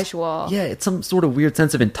it's- casual. Yeah, it's some sort of weird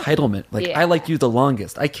sense of entitlement. Like, Yeah. I like you the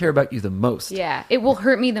longest. I care about you the most. Yeah, it will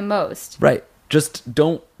hurt me the most. Right. Just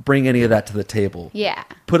don't bring any of that to the table. Yeah,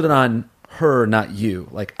 Put it on her, not you.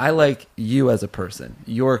 Like, I like you as a person.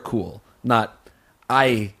 You're cool. Not,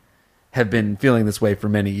 I have been feeling this way for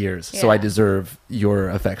many years, so Yeah. I deserve your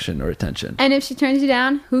affection or attention. And if she turns you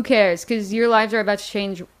down, who cares? Because your lives are about to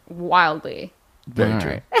change wildly. Very All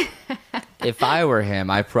true. right. If I were him,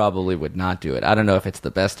 I probably would not do it. I don't know if it's the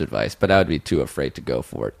best advice, but I would be too afraid to go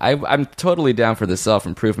for it. I'm totally down for the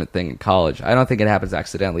self-improvement thing in college. I don't think it happens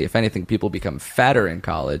accidentally. If anything, people become fatter in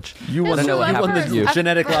college. You won, That's the, true, you at won the first.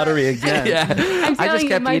 genetic lottery again. Yeah, I'm I telling just you,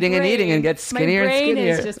 kept my eating and eating and get skinnier my and brain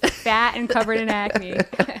skinnier. is just fat and covered in acne.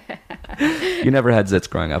 You never had zits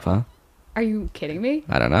growing up, huh? Are you kidding me?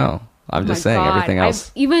 I don't know. I'm Oh just my saying God. everything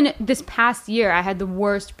else. Even this past year, I had the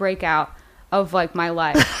worst breakout of like my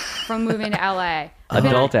life from moving to LA.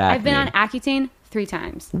 Adult I've been acne. on Accutane 3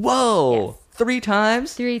 times. Whoa, 3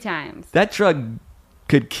 times? 3 times. That drug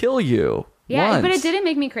could kill you. Yeah, once. but it didn't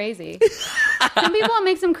make me crazy. Some people it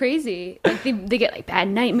makes them crazy. Like they get like bad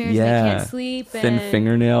nightmares Yeah, and they can't sleep. thin and,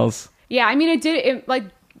 fingernails. Yeah, I mean it like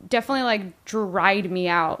definitely like dried me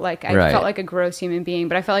out. Like I Right. felt like a gross human being,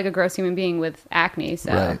 but I felt like a gross human being with acne.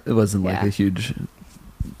 So Right. It wasn't like Yeah. a huge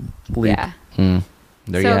leap. yeah. There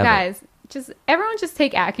So you have it. guys, everyone just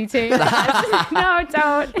take Accutane. No,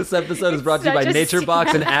 don't. This episode is brought to you by Such a Nature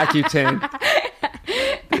Box and Accutane.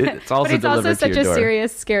 It's also But it's also delivered such to your a door.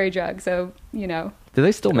 serious, scary drug. So, Do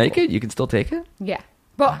they still make it? You can still take it? yeah.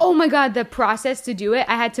 But oh my God, the process to do it,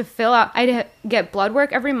 I had to fill out, I had to get blood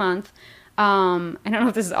work every month. I don't know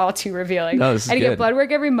if this is all too revealing. No, this is I had to good. get blood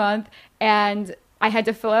work every month, and I had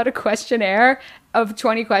to fill out a questionnaire of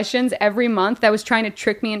 20 questions every month that was trying to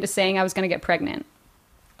trick me into saying I was going to get pregnant.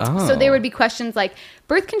 Oh. So there would be questions like,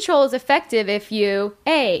 birth control is effective if you,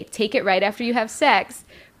 A, take it right after you have sex,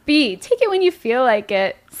 B, take it when you feel like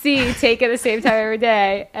it, C, take it at the same time every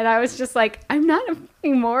day. And I was just like, I'm not a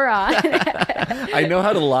fucking moron. I know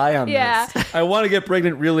how to lie on Yeah. this. I want to get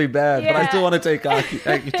pregnant really bad, but I Yeah. still want to take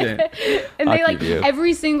Accutane. And they I'll like keep you.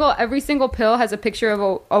 every single pill has a picture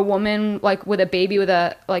of a woman like with a baby with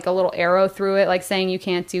a like a little arrow through it, like saying you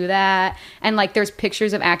can't do that. And like there's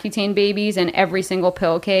pictures of Accutane babies in every single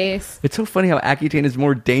pill case. It's so funny how Accutane is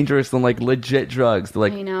more dangerous than like legit drugs.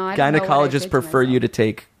 Like I know, I don't know what I gynecologists did to prefer you myself. to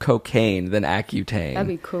take cocaine than Accutane. That'd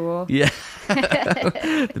be cool. Yeah.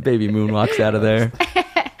 The baby moonwalks out of there.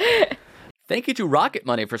 Thank you to Rocket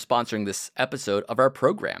Money for sponsoring this episode of our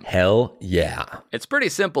program. Hell yeah. It's pretty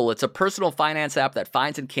simple. It's a personal finance app that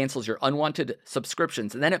finds and cancels your unwanted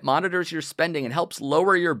subscriptions, and then it monitors your spending and helps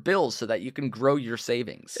lower your bills so that you can grow your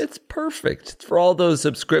savings. It's perfect. It's for all those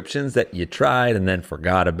subscriptions that you tried and then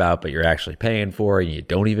forgot about, but you're actually paying for and you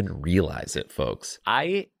don't even realize it, folks.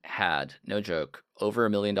 I had, no joke, over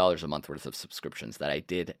 $1 million a month worth of subscriptions that I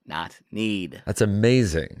did not need. That's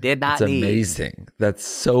amazing. Did not That's need. amazing. That's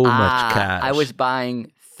so much cash. I was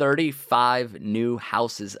buying 35 new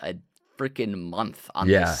houses a freaking month on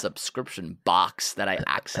Yeah. this subscription box that I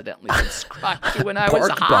accidentally subscribed to when I was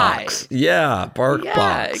Bark high. Box. Yeah, Bark Yeah,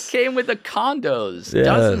 Box. it came with the condos, Yes.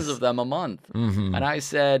 dozens of them a month. Mhm. And I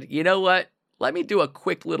said, you know what? Let me do a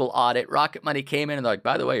quick little audit. Rocket Money came in and they're like,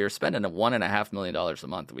 by the way, you're spending $1.5 million a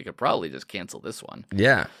month. We could probably just cancel this one.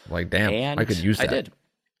 Yeah, like damn, And I could use that. I did.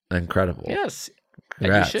 Incredible. Yes.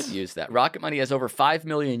 Congrats. And you should use that. Rocket Money has over 5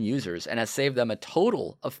 million users and has saved them a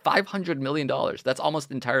total of $500 million. That's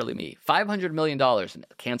almost entirely me. $500 million in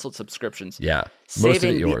canceled subscriptions. Yeah, most of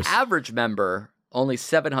Saving it yours. the average member only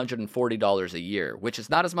 $740 a year, which is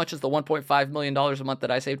not as much as the $1.5 million a month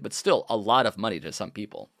that I saved, but still a lot of money to some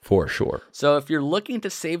people. For sure. So if you're looking to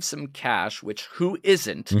save some cash, which who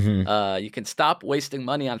isn't, Mm-hmm. you can stop wasting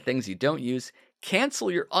money on things you don't use.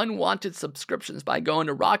 Cancel your unwanted subscriptions by going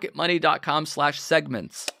to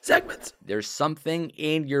rocketmoney.com/segments. Segments. There's something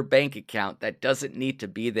in your bank account that doesn't need to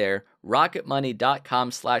be there.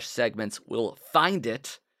 Rocketmoney.com/segments will find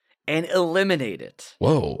it and eliminate it.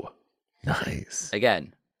 Whoa. Nice.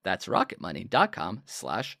 Again, that's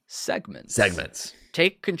rocketmoney.com/segments. Segments.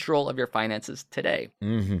 Take control of your finances today.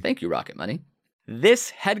 Mm-hmm. Thank you, Rocket Money.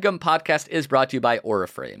 This HeadGum podcast is brought to you by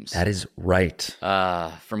Auraframes. That is right.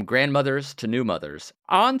 From grandmothers to new mothers,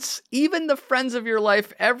 aunts, even the friends of your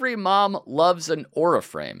life, every mom loves an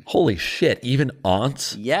Auraframe. Holy shit. Even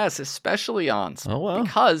aunts? Yes, especially aunts. Oh, wow.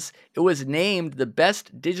 Because it was named the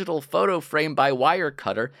best digital photo frame by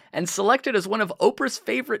Wirecutter and selected as one of Oprah's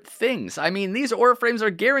favorite things. I mean, these Auraframes are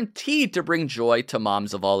guaranteed to bring joy to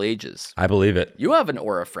moms of all ages. I believe it. You have an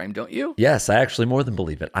Auraframe, don't you? Yes, I actually more than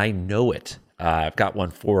believe it. I know it. I've got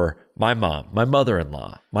one for my mom, my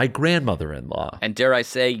mother-in-law, my grandmother-in-law, And dare I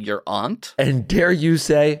say, your aunt? and dare you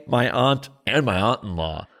say my aunt and my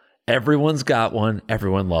aunt-in-law, Everyone's got one.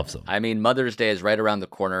 Everyone loves them. I mean, Mother's Day is right around the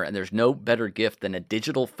corner, and there's no better gift than a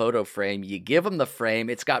digital photo frame. You give them the frame.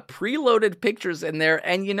 It's got preloaded pictures in there,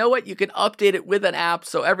 and you know what? You can update it with an app,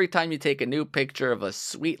 so every time you take a new picture of a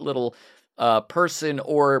sweet little person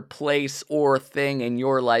or place or thing in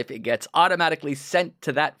your life, it gets automatically sent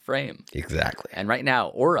to that frame. Exactly. And right now,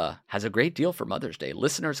 Aura has a great deal for Mother's Day.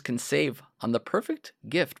 Listeners can save on the perfect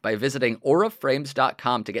gift by visiting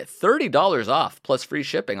auraframes.com to get $30 off plus free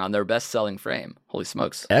shipping on their best-selling frame. Holy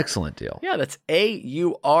smokes. Excellent deal. Yeah, that's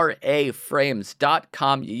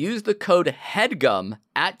auraframes.com. You use the code HEADGUM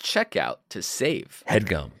at checkout to save.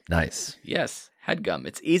 Headgum. Nice. Yes. HEADGUM.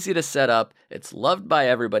 It's easy to set up. It's loved by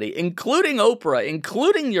everybody, including Oprah,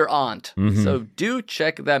 including your aunt. So do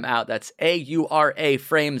check them out. That's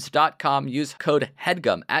auraframes.com. Use code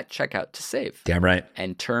HEADGUM at checkout to save. Damn right.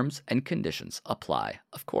 And terms and conditions apply,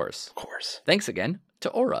 of course. Of course. Thanks again to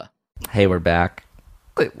Aura. Hey, we're back.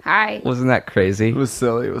 Hi. Wasn't that crazy? It was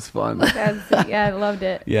silly. It was fun. Yeah, I loved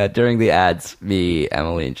it. Yeah, during the ads, me,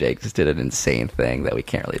 Emily, and Jake just did an insane thing that we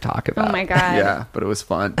can't really talk about. Oh my God. Yeah, but it was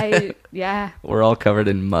fun. Yeah. We're all covered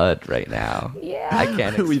in mud right now. Yeah. I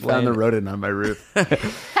can't explain. We found the it. rodent on my roof.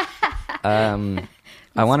 I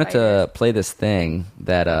wanted to play this thing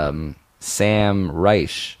that Sam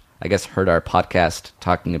Reich, I guess, heard our podcast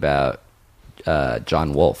talking about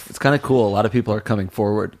John Wolfe. It's kind of cool. A lot of people are coming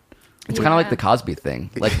forward. It's kind of like the Cosby thing.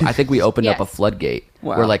 Like, I think we opened up a floodgate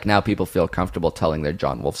where, like, now people feel comfortable telling their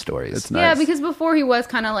John Wolfe stories. It's nice. Yeah, because before he was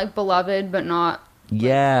kind of like beloved, but not.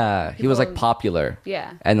 Yeah, he was like popular.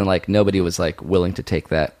 Yeah. And then like nobody was like willing to take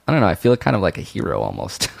that. I don't know. I feel kind of like a hero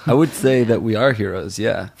almost. I would say that we are heroes,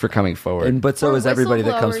 yeah. For coming forward. But so Or is everybody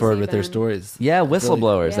that comes whistleblowers forward with their even. stories. Yeah,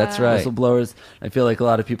 whistleblowers. That's right. Whistleblowers. I feel like a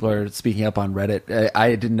lot of people are speaking up on Reddit.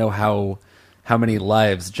 I didn't know how many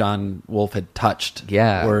lives John Wolfe had touched.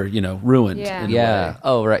 Yeah. Or, ruined. Yeah. in a Yeah. way.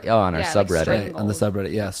 Oh, right. Oh, on our Yeah, like subreddit. strangled. On the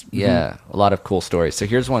subreddit, yes. Yeah, a lot of cool stories. So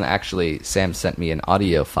here's one actually, Sam sent me an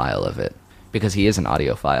audio file of it because he is an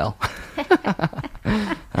audiophile.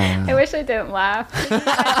 I wish I didn't laugh.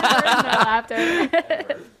 I heard no laughter.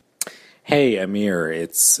 Hey, Amir,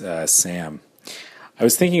 it's Sam. I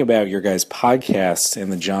was thinking about your guys' podcast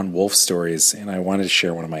and the John Wolfe stories, and I wanted to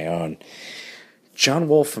share one of my own. John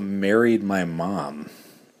Wolfe married my mom.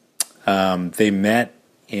 They met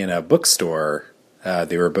in a bookstore.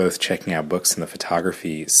 They were both checking out books in the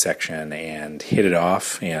photography section and hit it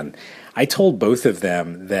off. And I told both of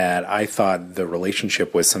them that I thought the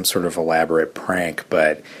relationship was some sort of elaborate prank,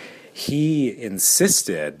 but he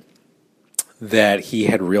insisted that he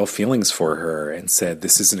had real feelings for her and said,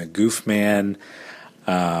 "This isn't a goof, man.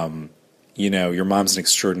 Your mom's an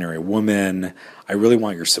extraordinary woman. I really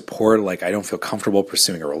want your support. Like, I don't feel comfortable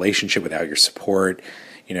pursuing a relationship without your support.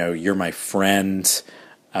 You're my friend."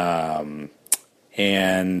 My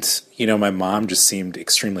mom just seemed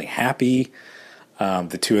extremely happy.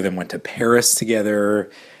 The two of them went to Paris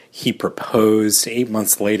together. He proposed. 8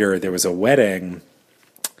 months later, there was a wedding.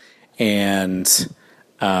 And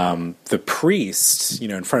the priest,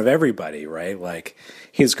 in front of everybody, right? Like,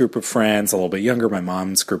 his group of friends, a little bit younger, my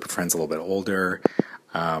mom's group of friends, a little bit older.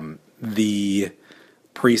 The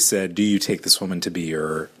priest said, "Do you take this woman to be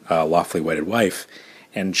your lawfully wedded wife?"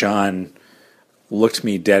 And John looked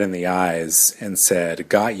me dead in the eyes and said,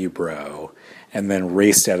 "Got you, bro," and then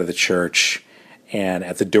raced out of the church, and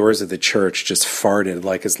at the doors of the church just farted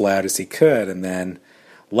like as loud as he could and then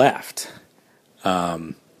left.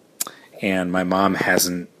 And my mom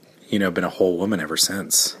hasn't, been a whole woman ever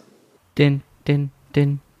since. Din, din,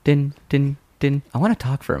 din, din, din, din. I want to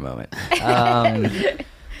talk for a moment.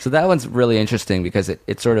 So that one's really interesting because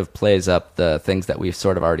it sort of plays up the things that we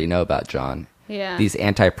sort of already know about John. Yeah. These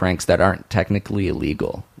anti-pranks that aren't technically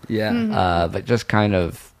illegal. Yeah. But just kind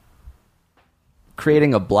of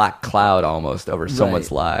creating a black cloud almost over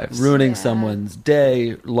someone's lives. Ruining someone's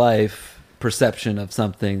day, life, perception of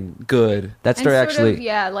something good. That story actually...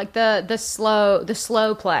 like the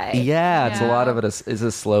slow play. Yeah, it's a lot of it is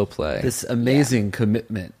a slow play. This amazing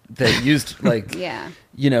commitment that used like Yeah.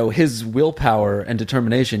 His willpower and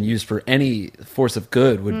determination used for any force of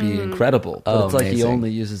good would be incredible. But it's like he amazing.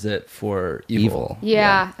 only uses it for evil.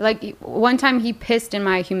 Yeah, like one time he pissed in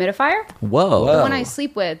my humidifier, Whoa. the one I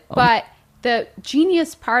sleep with. But the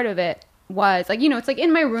genius part of it was like, it's like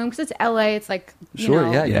in my room because it's LA. It's like,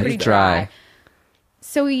 Sure, yeah, pretty it's dry. dry.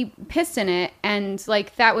 So he pissed in it, and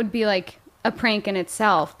like that would be like a prank in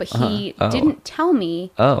itself. But he didn't tell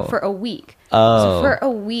me for a week. So for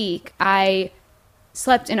a week, I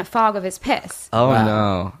slept in a fog of his piss. Oh,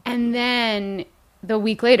 no. And then the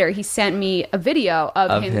week later, he sent me a video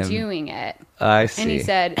of him doing it. I see. And he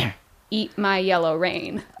said, eat my yellow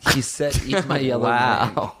rain. He said, eat my yellow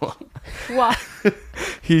rain. Wow. Wow.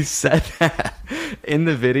 He said that in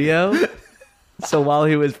the video. So while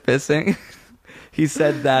he was pissing, he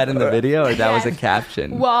said that in the video, or that was a Yes.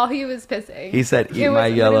 caption? While he was pissing. He said, eat It was- my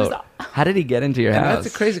but it yellow. was- How did he get into your And house?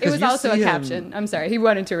 that's crazy It because was you also a see him- caption. I'm sorry. He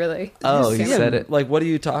wanted to really. Oh, he see said him, it. Like, what do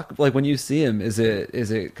you talk? Like, when you see him, is it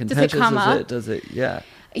contentious? come is up? it? Does it? Yeah.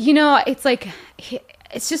 You know, it's like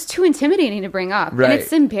it's just too intimidating to bring up, Right. and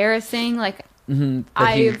it's embarrassing. Like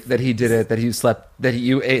That he did it. That he slept. That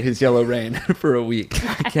you ate his yellow rain for a week.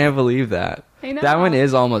 I can't believe that. I know. That one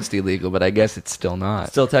is almost illegal, but I guess it's still not.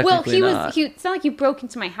 Still technically well, not. it's not like he broke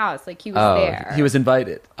into my house. Like he was Oh, there. He was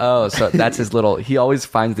invited. Oh, so that's his little. He always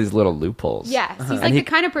finds these little loopholes. Yes, he's like And he- the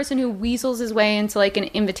kind of person who weasels his way into like an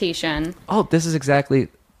invitation. Oh, this is exactly.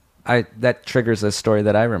 That triggers a story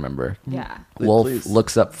that I remember. Yeah. Wolf Please.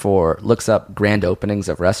 looks up grand openings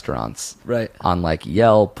of restaurants, Right. on like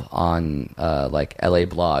Yelp, on like LA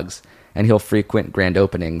blogs, and he'll frequent grand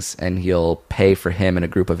openings, and he'll pay for him and a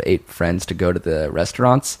group of 8 friends to go to the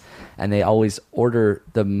restaurants, and they always order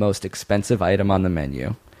the most expensive item on the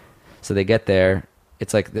menu. So they get there.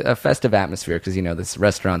 It's like a festive atmosphere because, you know, this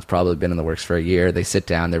restaurant's probably been in the works for a year. They sit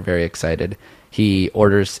down. They're very excited. He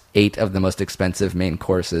orders 8 of the most expensive main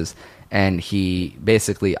courses, and he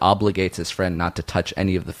basically obligates his friend not to touch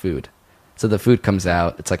any of the food. So the food comes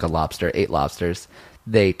out. It's like a lobster, 8 lobsters.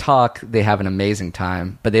 They talk. They have an amazing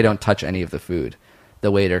time, but they don't touch any of the food. The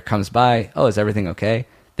waiter comes by. Oh, is everything okay?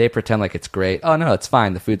 They pretend like it's great. Oh, no, it's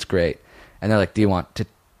fine. The food's great. And they're like, do you want to...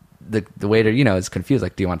 The waiter, you know, is confused.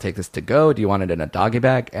 Like, do you want to take this to go? Do you want it in a doggy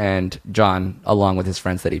bag? And John, along with his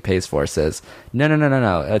friends that he pays for, says,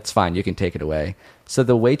 no, it's fine. You can take it away. So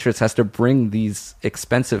the waitress has to bring these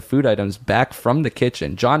expensive food items back from the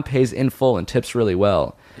kitchen. John pays in full and tips really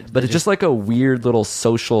well. But it's just like a weird little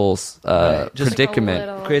social Just predicament. Like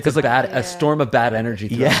a little- Creates Like, a storm of bad energy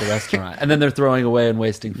throughout the restaurant, and then they're throwing away and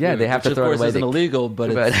wasting food. Yeah, they have which to throw of it course away. Isn't illegal, but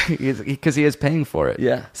it's, because he is paying for it.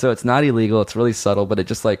 Yeah. So it's not illegal. It's really subtle, but it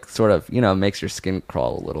just like sort of, you know, makes your skin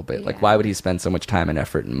crawl a little bit. Like, Yeah. why would he spend so much time and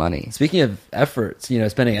effort and money? Speaking of efforts, you know,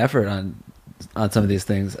 spending effort on some of these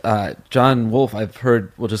things. John Wolf, I've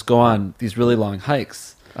heard, will just go on these really long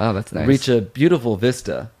hikes, Oh, that's nice. reach a beautiful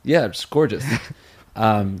vista. Yeah, it's gorgeous.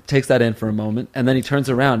 Takes that in for a moment, and then he turns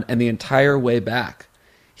around, and the entire way back,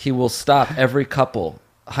 he will stop every couple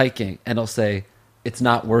hiking, and he'll say, "It's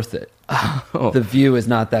not worth it. The view is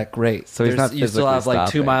not that great." So he's not You still physically have like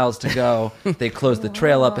 2 stopping. miles to go. They close the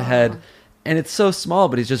trail up ahead. And it's so small,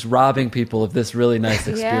 but he's just robbing people of this really nice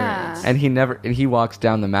experience. And he walks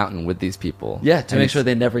down the mountain with these people. Yeah, to And make sure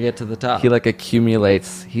they never get to the top. he like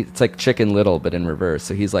accumulates. It's like Chicken Little, but in reverse.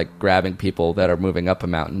 So he's like grabbing people that are moving up a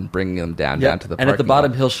mountain, bringing them down to the and at the parking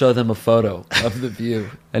bottom, lot. he'll show them a photo of the view.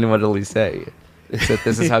 And what will he say? It's that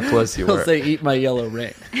this is how close you He'll were. say, "Eat my yellow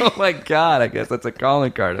rain." Oh my god! I guess that's a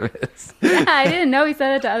calling card of his. Yeah, I didn't know he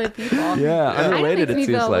said it to other people. Yeah, unrelated. It makes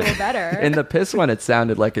me It seems feel a like little better. in the piss one, it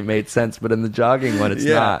sounded like it made sense, but in the jogging one, it's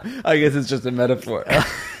not. I guess it's just a metaphor.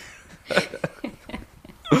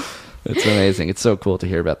 It's amazing. It's so cool to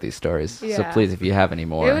hear about these stories. So Yeah. please, if you have any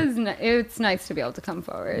more, It's nice to be able to come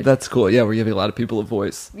forward. That's cool. Yeah, we're giving a lot of people a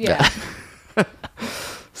voice. Yeah.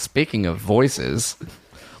 Speaking of voices,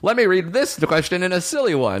 let me read this question in a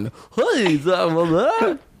silly one.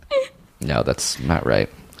 No, that's not right.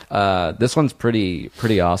 This one's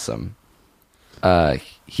pretty awesome.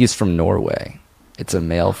 He's from Norway. It's a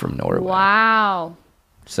male from Norway. Wow.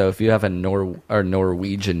 So if you have a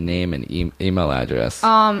Norwegian name and email address,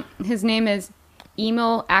 His name is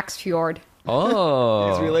Emil Axford.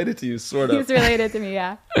 oh, He's related to you, sort of. He's related to me,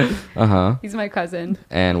 yeah. uh-huh. He's my cousin.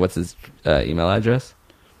 And what's his email address?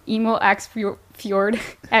 Emil Axford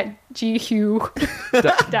at gu.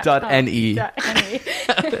 .ne.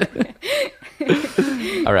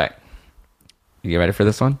 All right. You ready for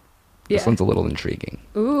this one? Yeah. This one's a little intriguing.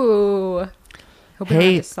 Ooh. Hope we don't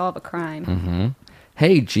Hey. have to solve a crime.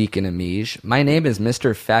 Hey, Jeek and Amige. My name is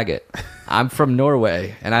Mr. Faggot. I'm from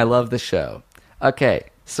Norway, and I love the show. Okay,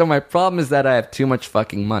 so my problem is that I have too much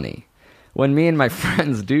fucking money. When me and my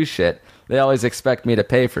friends do shit, they always expect me to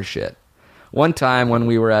pay for shit. One time when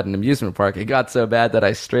we were at an amusement park, it got so bad that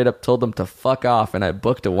I straight up told them to fuck off, and I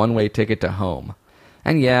booked a one-way ticket to home.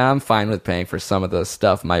 And yeah, I'm fine with paying for some of the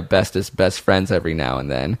stuff my bestest best friends every now and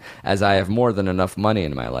then, as I have more than enough money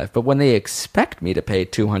in my life. But when they expect me to pay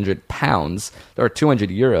 £200 or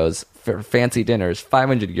 €200 for fancy dinners,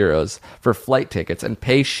 500 euros for flight tickets, and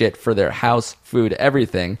pay shit for their house, food,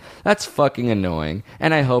 everything. That's fucking annoying,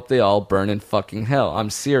 and I hope they all burn in fucking hell. I'm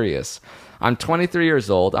serious. I'm 23 years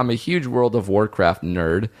old. I'm a huge World of Warcraft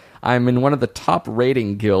nerd. I'm in one of the top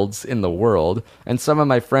rating guilds in the world, and some of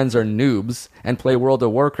my friends are noobs and play World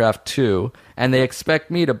of Warcraft too, and they expect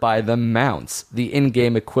me to buy them mounts, the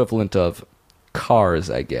in-game equivalent of cars,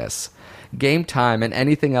 I guess, game time, and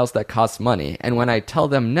anything else that costs money. And when I tell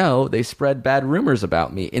them no, they spread bad rumors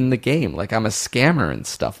about me in the game, like I'm a scammer and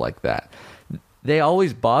stuff like that. They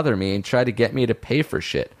always bother me and try to get me to pay for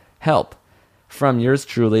shit. Help. From yours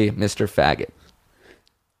truly, Mr. Faggot.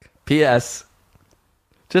 P.S.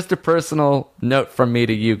 Just a personal note from me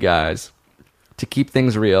to you guys. To keep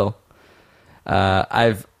things real,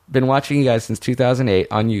 I've been watching you guys since 2008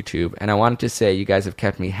 on YouTube, and I wanted to say you guys have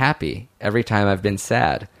kept me happy every time I've been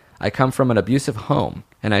sad. I come from an abusive home,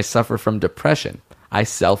 and I suffer from depression. I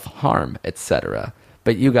self-harm, etc.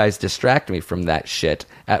 But you guys distract me from that shit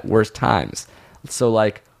at worst times. So,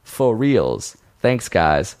 like, for reals. Thanks,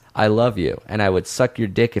 guys. I love you, and I would suck your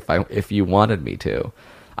dick if you wanted me to.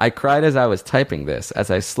 I cried as I was typing this, as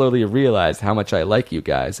I slowly realized how much I like you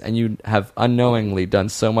guys, and you have unknowingly done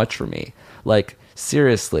so much for me. Like,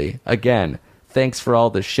 seriously, again, thanks for all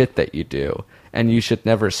the shit that you do, and you should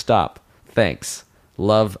never stop. Thanks.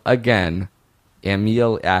 Love again,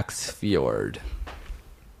 Emil Axford.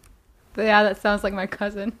 Yeah, that sounds like my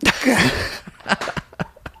cousin.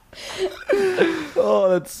 Oh,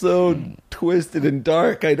 that's so twisted and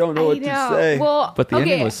dark. I don't know what to say. Well, But the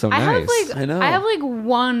ending was so nice. I know. I have like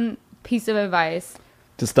one piece of advice.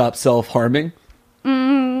 To stop self-harming?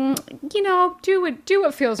 You know, do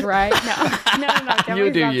what feels right. No, definitely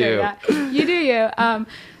You do not doing you. that. You do you.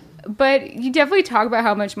 But you definitely talk about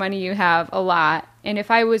how much money you have a lot. And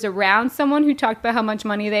if I was around someone who talked about how much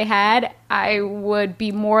money they had, I would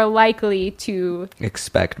be more likely to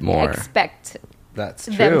Expect more. expect That's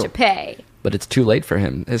true. them to pay. But it's too late for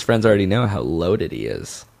him. His friends already know how loaded he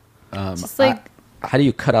is. Just like, How do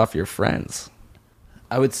you cut off your friends?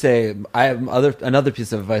 I would say I have another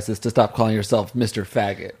piece of advice is to stop calling yourself Mr.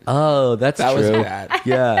 Faggot. Oh, that's That true. was bad.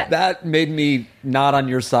 Yeah. That made me not on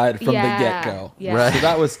your side from Yeah, the get-go. yeah. Right. So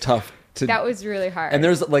that was tough to that was really hard. And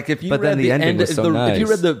there's like if you But read then the ending was so if you nice.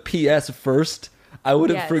 read the PS first, I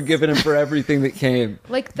would have Yes. forgiven him for everything that came.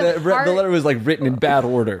 Like the part- letter was like written in bad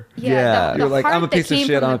order. Yeah. The You're like, part I'm a that piece of came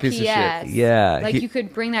shit, from I'm a the piece of shit. PS, Yeah, Like he- you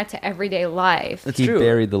could bring that to everyday life. It's He true.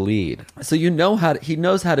 buried the lead. So he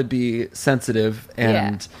knows how to be sensitive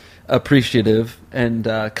and appreciative and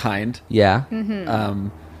kind. Yeah. Mm-hmm.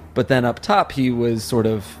 But then up top he was sort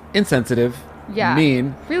of insensitive, Yeah.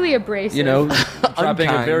 mean. Really abrasive. You know, dropping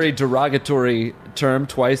a Unkind. very derogatory term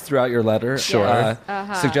twice throughout your letter, Sure.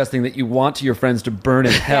 Yes. suggesting that you want your friends to burn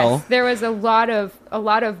in hell. Yes, there was a lot of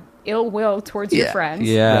ill will towards your friends.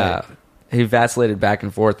 Yeah. Right. He vacillated back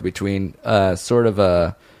and forth between sort of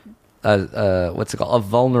a what's it called? A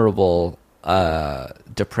vulnerable,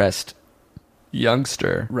 depressed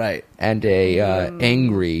youngster. Right. And a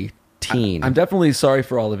angry teen. I'm definitely sorry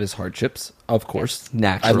for all of his hardships, of course.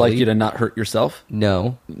 Naturally. I'd like you to not hurt yourself.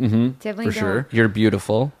 No. Definitely For don't. sure. You're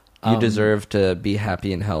beautiful. You deserve to be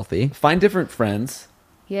happy and healthy. Find different friends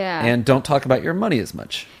Yeah. and don't talk about your money as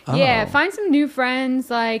much. Yeah, Oh. find some new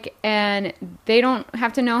friends, and they don't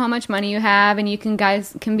have to know how much money you have, and you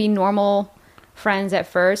guys can be normal friends at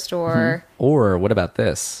first, or Or what about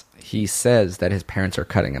this? He says that his parents are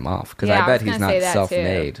cutting him off because Yeah, I I bet was he's gonna not say that,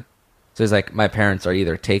 self-made. So he's like, my parents are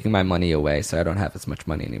either taking my money away, so I don't have as much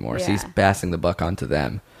money anymore. So he's Yeah. passing the buck onto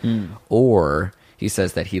them, or he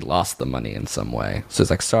says that he lost the money in some way. So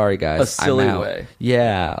it's like, sorry guys, A silly I'm out. way.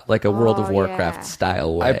 Yeah, like a World of Oh, Warcraft yeah.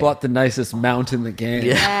 style way. I bought the nicest mount in the game.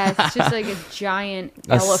 yeah, it's just like a giant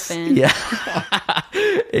elephant. Yeah,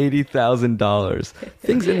 $80,000.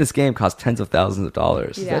 Things in this game cost tens of thousands of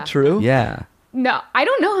dollars. Is Yeah. that true? Yeah. No, I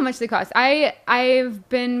don't know how much they cost. I've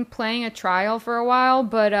been playing a trial for a while,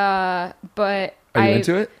 but Are you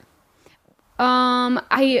into it?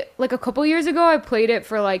 I like a couple years ago I played it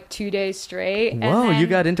for like 2 days straight. and Whoa, you then-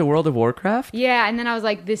 got into World of Warcraft? Yeah, and then I was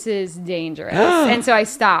like, this is dangerous. And so I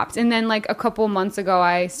stopped. And then like a couple months ago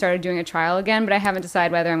I started doing a trial again, but I haven't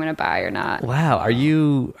decided whether I'm gonna buy or not. Wow, are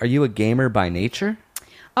you a gamer by nature?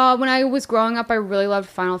 When I was growing up I really loved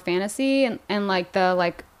Final Fantasy and like the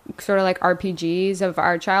like sort of like RPGs of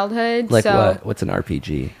our childhood. Like so what? What's an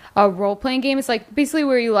RPG? a role playing game. It's like basically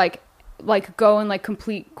where you like go and like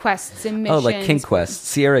complete quests and missions. Oh, like King Quest,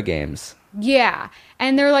 Sierra Games. Yeah,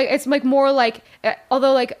 and they're like, it's like more like,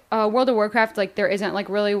 although like World of Warcraft, like there isn't like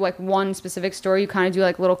really like one specific story. You kind of do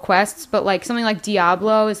like little quests, but like something like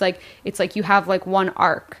Diablo is like, it's like you have like one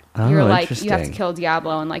arc. You're like, you have to kill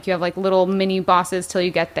Diablo, and like you have like little mini bosses till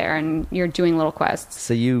you get there, and you're doing little quests.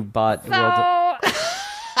 So you bought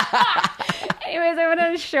Anyways, I'm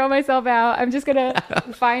gonna show myself out. I'm just gonna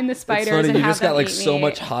find the spiders. It's funny, and you have just got them like eat so me.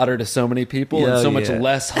 much hotter to so many people and so much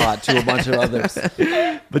less hot to a bunch of others.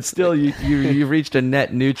 But still, you reached a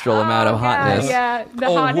net neutral amount of hotness. Yeah, the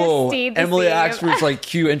hotness stayed the Emily same. Axford's like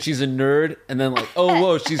cute and she's a nerd, and then like, oh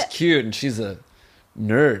whoa, she's cute and she's a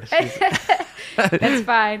nerd. That's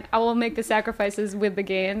fine. I will make the sacrifices with the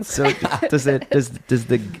gains. So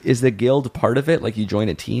is the guild part of it? Like you join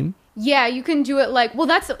a team? Yeah, you can do it like, well,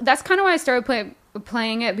 that's kind of why I started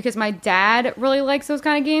playing it, because my dad really likes those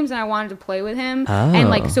kind of games and I wanted to play with him. And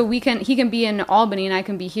like, so he can be in Albany and I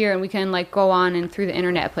can be here, and we can like go on and through the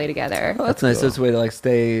internet play together. Oh, that's nice. Cool. That's a way to like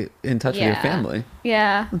stay in touch with your family.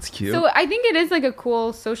 Yeah. That's cute. So I think it is like a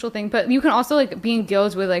cool social thing, but you can also like be in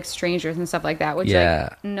guilds with like strangers and stuff like that, which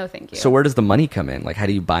like, no thank you. So where does the money come in? Like, how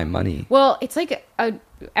do you buy money? Well, it's like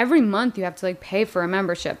every month you have to like pay for a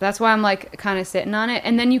membership. That's why I'm like kind of sitting on it.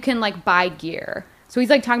 And then you can like buy gear. So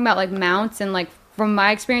he's like talking about like mounts, and like from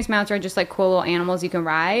my experience, mounts are just like cool little animals you can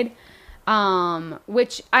ride.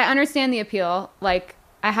 Which I understand the appeal. Like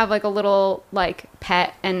I have like a little like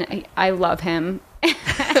pet and I love him.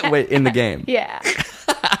 Wait, in the game? Yeah.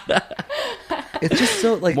 It's just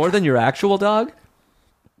so like more than your actual dog?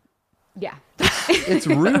 Yeah. It's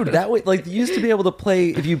rude. That way, like, you used to be able to play,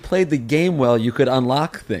 if you played the game well, you could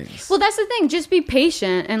unlock things. Well, that's the thing. Just be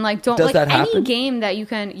patient and like don't Does like that any happen? game that you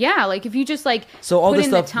can. Yeah, like if you just like So all put the in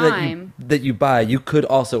stuff the time. that you buy, you could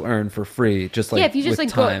also earn for free, just like yeah, if you just with like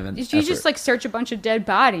time go, and if you effort. just like search a bunch of dead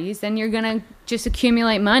bodies, then you're gonna just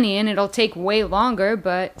accumulate money, and it'll take way longer.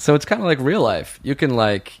 But So it's kind of like real life. You can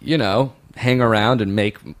like, hang around and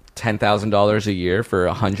make $10,000 a year for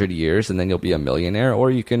 100 years, and then you'll be a millionaire.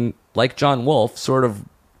 Or you can, like John Wolfe, sort of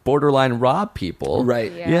borderline rob people.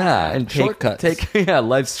 Right. Yeah, and Shortcuts. take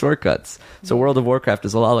life's shortcuts. So World of Warcraft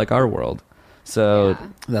is a lot like our world. So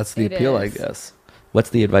that's the It appeal, is. I guess. what's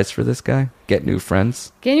the advice for this guy? Get new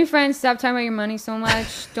friends. get new friends. Stop talking about your money so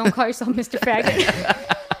much. Don't call yourself Mr.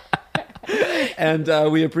 Faggot.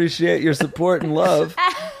 And we appreciate your support and love.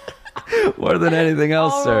 More than anything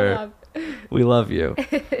else, All sir. up. We love you.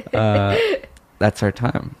 That's our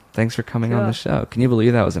time. Thanks for coming on the show. Can you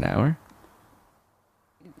believe that was an hour?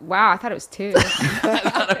 Wow, I thought it was 2.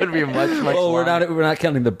 That would be much Oh, we're not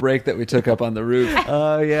counting the break that we took up on the roof.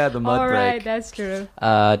 Oh, yeah, the mud All break. right, that's true.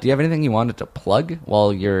 Do you have anything you wanted to plug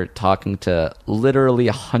while you're talking to literally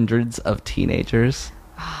hundreds of teenagers?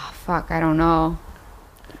 Fuck, I don't know.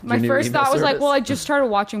 My new first email thought was like, service? well, I just started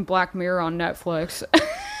watching Black Mirror on Netflix.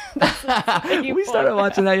 We started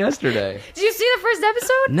watching that yesterday. Did you see the first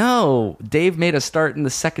episode? No, Dave made us start in the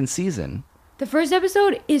second season. The first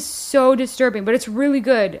episode is so disturbing, but it's really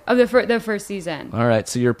good of the first season. All right,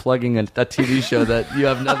 so you're plugging a TV show that you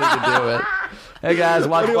have nothing to do with. Hey guys,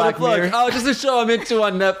 watch What do you want Black to plug? Mirror. Oh, just a show I'm into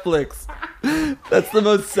on Netflix. That's the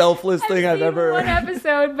most selfless thing I've seen ever. one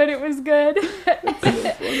episode, but it was good.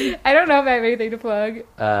 I don't know if I have anything to plug.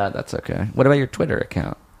 That's okay. What about your Twitter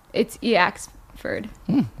account? It's Axford.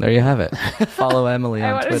 There you have it. Follow Emily I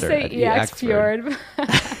on want Twitter. to say Axford,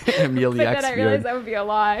 Emil but then I realized that would be a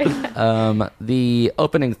lie. The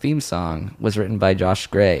opening theme song was written by Josh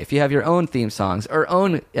Gray. If you have your own theme songs or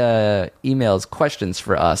own emails, questions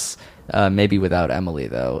for us, maybe without Emily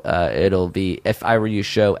though, it'll be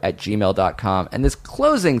ifiwereyoushow@gmail.com. And this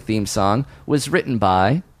closing theme song was written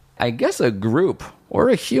by, I guess, a group or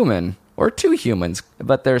a human or two humans,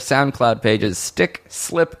 but their SoundCloud page is Stick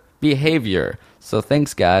Slip Behavior. So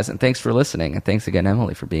thanks guys, and thanks for listening, and thanks again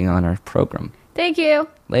Emily for being on our program. Thank you.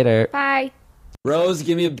 Later. Bye. Rose,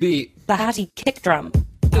 give me a beat. The Hottie kick drum.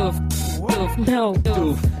 Doof. Doof. No.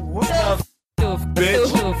 Doof. Doof. Doof. Bitch.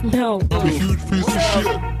 Doof. No. You huge piece of shit.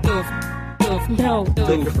 Doof. Doof. No.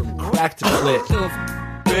 Liquor from crack to clit. Doof.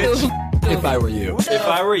 Bitch, if I were you. If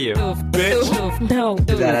I were you. Doof. Bitch, Doof. No.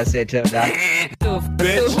 Is that how I say it? Doof.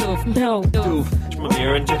 bitch, Doof. No. doof.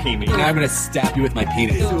 Mamir and Tahimi. And I'm gonna stab you with my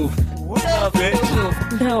penis. Doof. Bitch,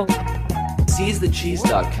 Doof. No.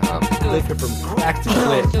 SeizeTheCheese.com. liquor from crack to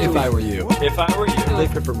clit. If I were you. If I were you.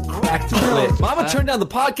 Liquor from crack to clit. Mama, turn down the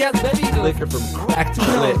podcast, baby. Liquor from crack to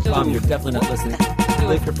clit. Mom, you're definitely not listening.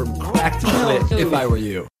 Liquor from crack to clit. If I were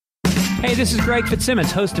you. Hey, this is Greg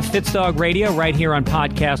Fitzsimmons, host of Fitzdog Radio, right here on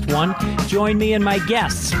Podcast One. Join me and my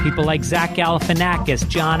guests, people like Zach Galifianakis,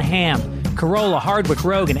 John Hamm, Carolla, Hardwick,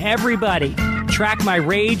 Rogan, everybody. Track my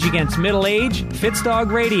rage against middle age,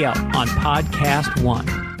 Fitzdog Radio on Podcast One.